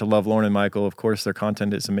impossible not to love Lauren and Michael. Of course, their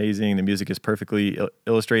content is amazing. The music is perfectly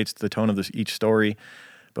illustrates the tone of each story.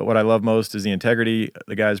 But what I love most is the integrity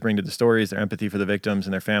the guys bring to the stories. Their empathy for the victims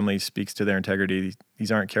and their families speaks to their integrity. These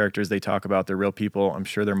aren't characters they talk about. They're real people. I'm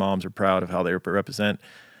sure their moms are proud of how they represent.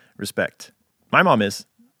 Respect. My mom is.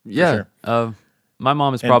 Yeah. Sure. My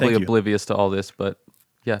mom is And probably thank you. oblivious to all this, but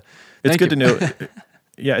yeah. It's Thank good you. to know.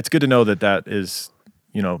 Yeah, it's good to know that is,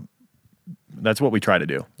 that's what we try to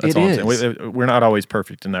do. That's It all I'm is. saying. We're not always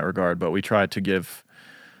perfect in that regard, but we try to give,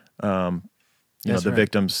 That's the right.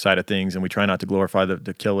 victim's side of things, and we try not to glorify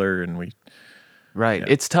the killer, and we. Right. Yeah.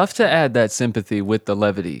 It's tough to add that sympathy with the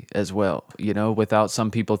levity as well, without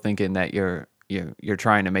some people thinking that you're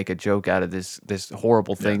trying to make a joke out of this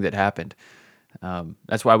horrible thing that happened.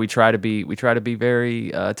 That's why we try to be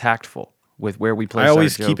very tactful with where we place I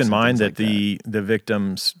always our keep jokes in and mind things that like the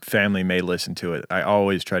victim's family may listen to it. I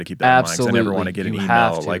always try to keep that in mind, 'cause I never want to Absolutely. get an You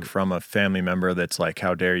have email to. like from a family member that's like,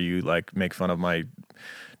 "How dare you like make fun of my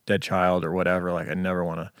dead child or whatever?" Like, I never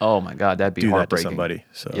want to Oh my God, that'd be do that to heartbreaking. somebody.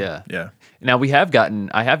 So Yeah. Now I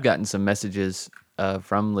have gotten some messages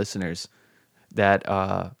from listeners that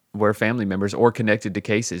were family members or connected to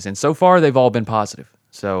cases, and so far they've all been positive.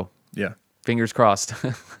 So yeah, fingers crossed.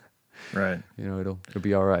 right. It'll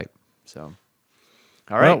be all right. So,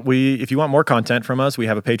 all Well, right. if you want more content from us, we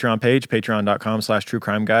have a Patreon page,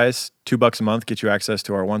 patreon.com/truecrimeguys. $2 a month gets you access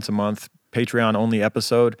to our once a month Patreon only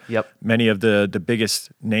episode. Yep. Many of the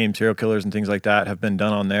biggest named serial killers and things like that have been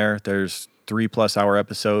done on there. There's 3+ hour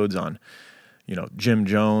episodes on, Jim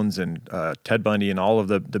Jones and Ted Bundy and all of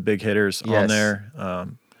the big hitters on Yes. there.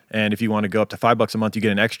 And if you want to go up to $5 a month, you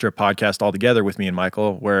get an extra podcast altogether with me and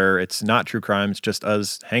Michael, where it's not true crime, it's just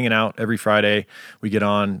us hanging out every Friday. We get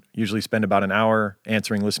on, usually spend about an hour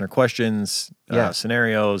answering listener questions, Yeah.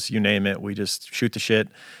 scenarios, you name it. We just shoot the shit.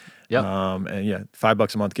 Yep. And yeah,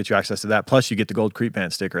 $5 a month gets you access to that. Plus, you get the Gold Creep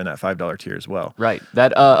Band sticker in that $5 tier as well. Right.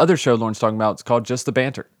 That other show Lauren's talking about, it's called Just the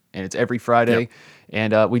Banter, and it's every Friday.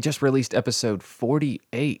 Yep. And we just released episode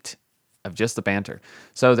 48 of Just the Banter.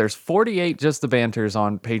 So there's 48 Just the Banters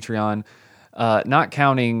on Patreon, not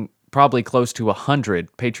counting probably close to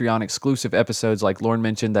 100 Patreon exclusive episodes, like Lauren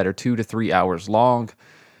mentioned, that are 2 to 3 hours long.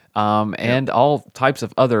 And all types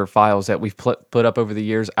of other files that we've put up over the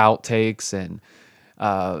years, outtakes, and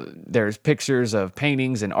there's pictures of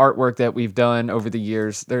paintings and artwork that we've done over the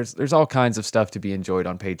years. There's all kinds of stuff to be enjoyed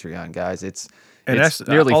on Patreon, guys. It's that's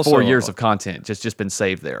nearly also 4 years of content just been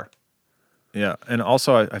saved there. Yeah, and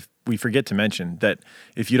also we forget to mention that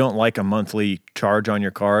if you don't like a monthly charge on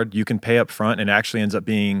your card, you can pay up front, and it actually ends up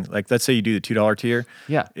being like, let's say you do the $2 tier,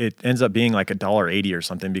 Yeah. it ends up being like $1.80 or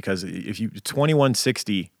something, because if you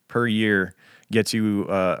 $21.60 per year gets you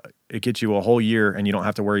it gets you a whole year, and you don't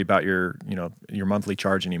have to worry about your monthly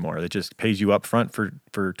charge anymore. It just pays you up front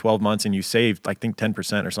for 12 months, and you save, I think,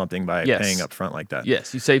 10% or something by Yes. paying up front like that.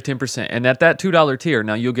 Yes, you save 10%. And at that $2 tier,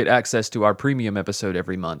 now you'll get access to our premium episode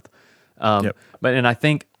every month. Yep. But and I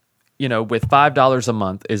think, with $5 a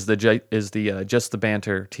month is the Just the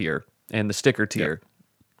Banter tier and the sticker tier.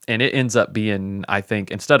 And it ends up being, I think,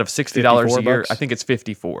 instead of $60 a year, $54? I think it's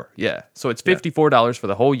 $54. Yeah. So it's $54 for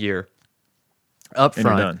the whole year up And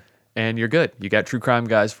you're front. done. And you're good. You got True Crime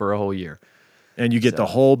Guys for a whole year. And you get the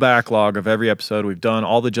whole backlog of every episode we've done,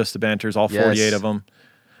 all the Just the Banters, all 48 Yes. of them.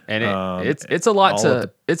 And it's a lot all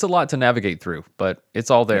of it's a lot to navigate through, but it's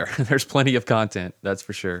all there. There's plenty of content, that's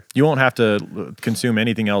for sure. You won't have to consume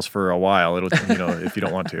anything else for a while. It'll, if you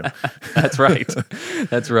don't want to. That's right.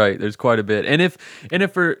 That's right. There's quite a bit. And if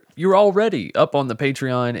you're already up on the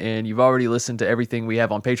Patreon and you've already listened to everything we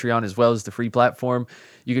have on Patreon as well as the free platform,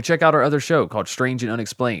 you can check out our other show called Strange and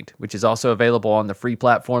Unexplained, which is also available on the free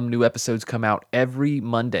platform. New episodes come out every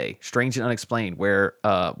Monday. Strange and Unexplained, where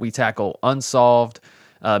we tackle unsolved,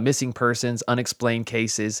 missing persons, unexplained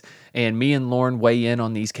cases, and me and Lauren weigh in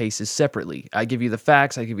on these cases separately. I give you the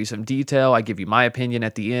facts, I give you some detail, I give you my opinion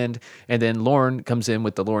at the end, and then Lauren comes in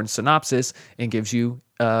with the Lauren synopsis and gives you,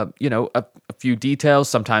 a few details.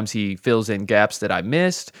 Sometimes he fills in gaps that I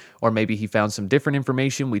missed, or maybe he found some different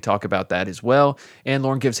information. We talk about that as well, and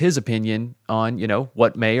Lauren gives his opinion on,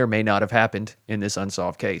 what may or may not have happened in this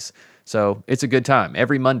unsolved case. So it's a good time.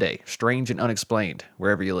 Every Monday, Strange and Unexplained,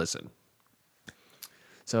 wherever you listen.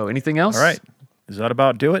 So anything else? All right. Does that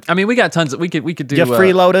about do it? I mean, we got tons. We could do. You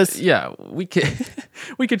freeload us? Yeah, we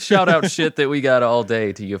could shout out shit that we got all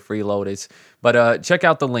day to you freeloaders. But check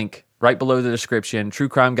out the link right below the description, True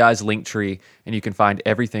Crime Guys link tree, and you can find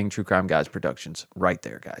everything True Crime Guys Productions right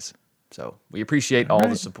there, guys. So we appreciate all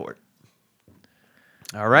the support.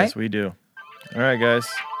 All right. Yes, we do. All right, guys.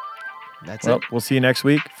 That's Well, it. we'll see you next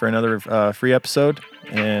week for another free episode,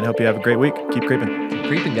 and hope you have a great week. Keep creeping. Keep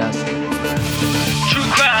creeping, guys. True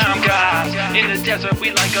crime guys, in the desert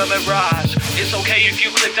we like a mirage. It's okay if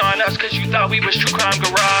you clicked on us cause you thought we was True Crime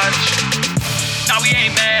Garage. Now we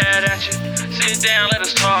ain't mad at you, sit down, let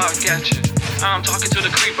us talk at you. I'm talking to the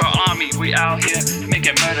creeper army, we out here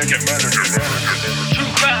making murder, get murder, get murder.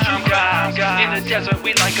 True crime guys, in the desert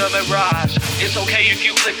we like a mirage. It's okay if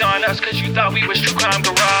you clicked on us cause you thought we was True Crime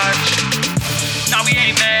Garage. Now we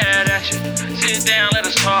ain't mad at you, sit down, let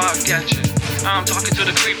us talk at you. I'm talking to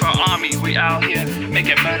the creeper army, we out here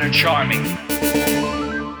making murder charming.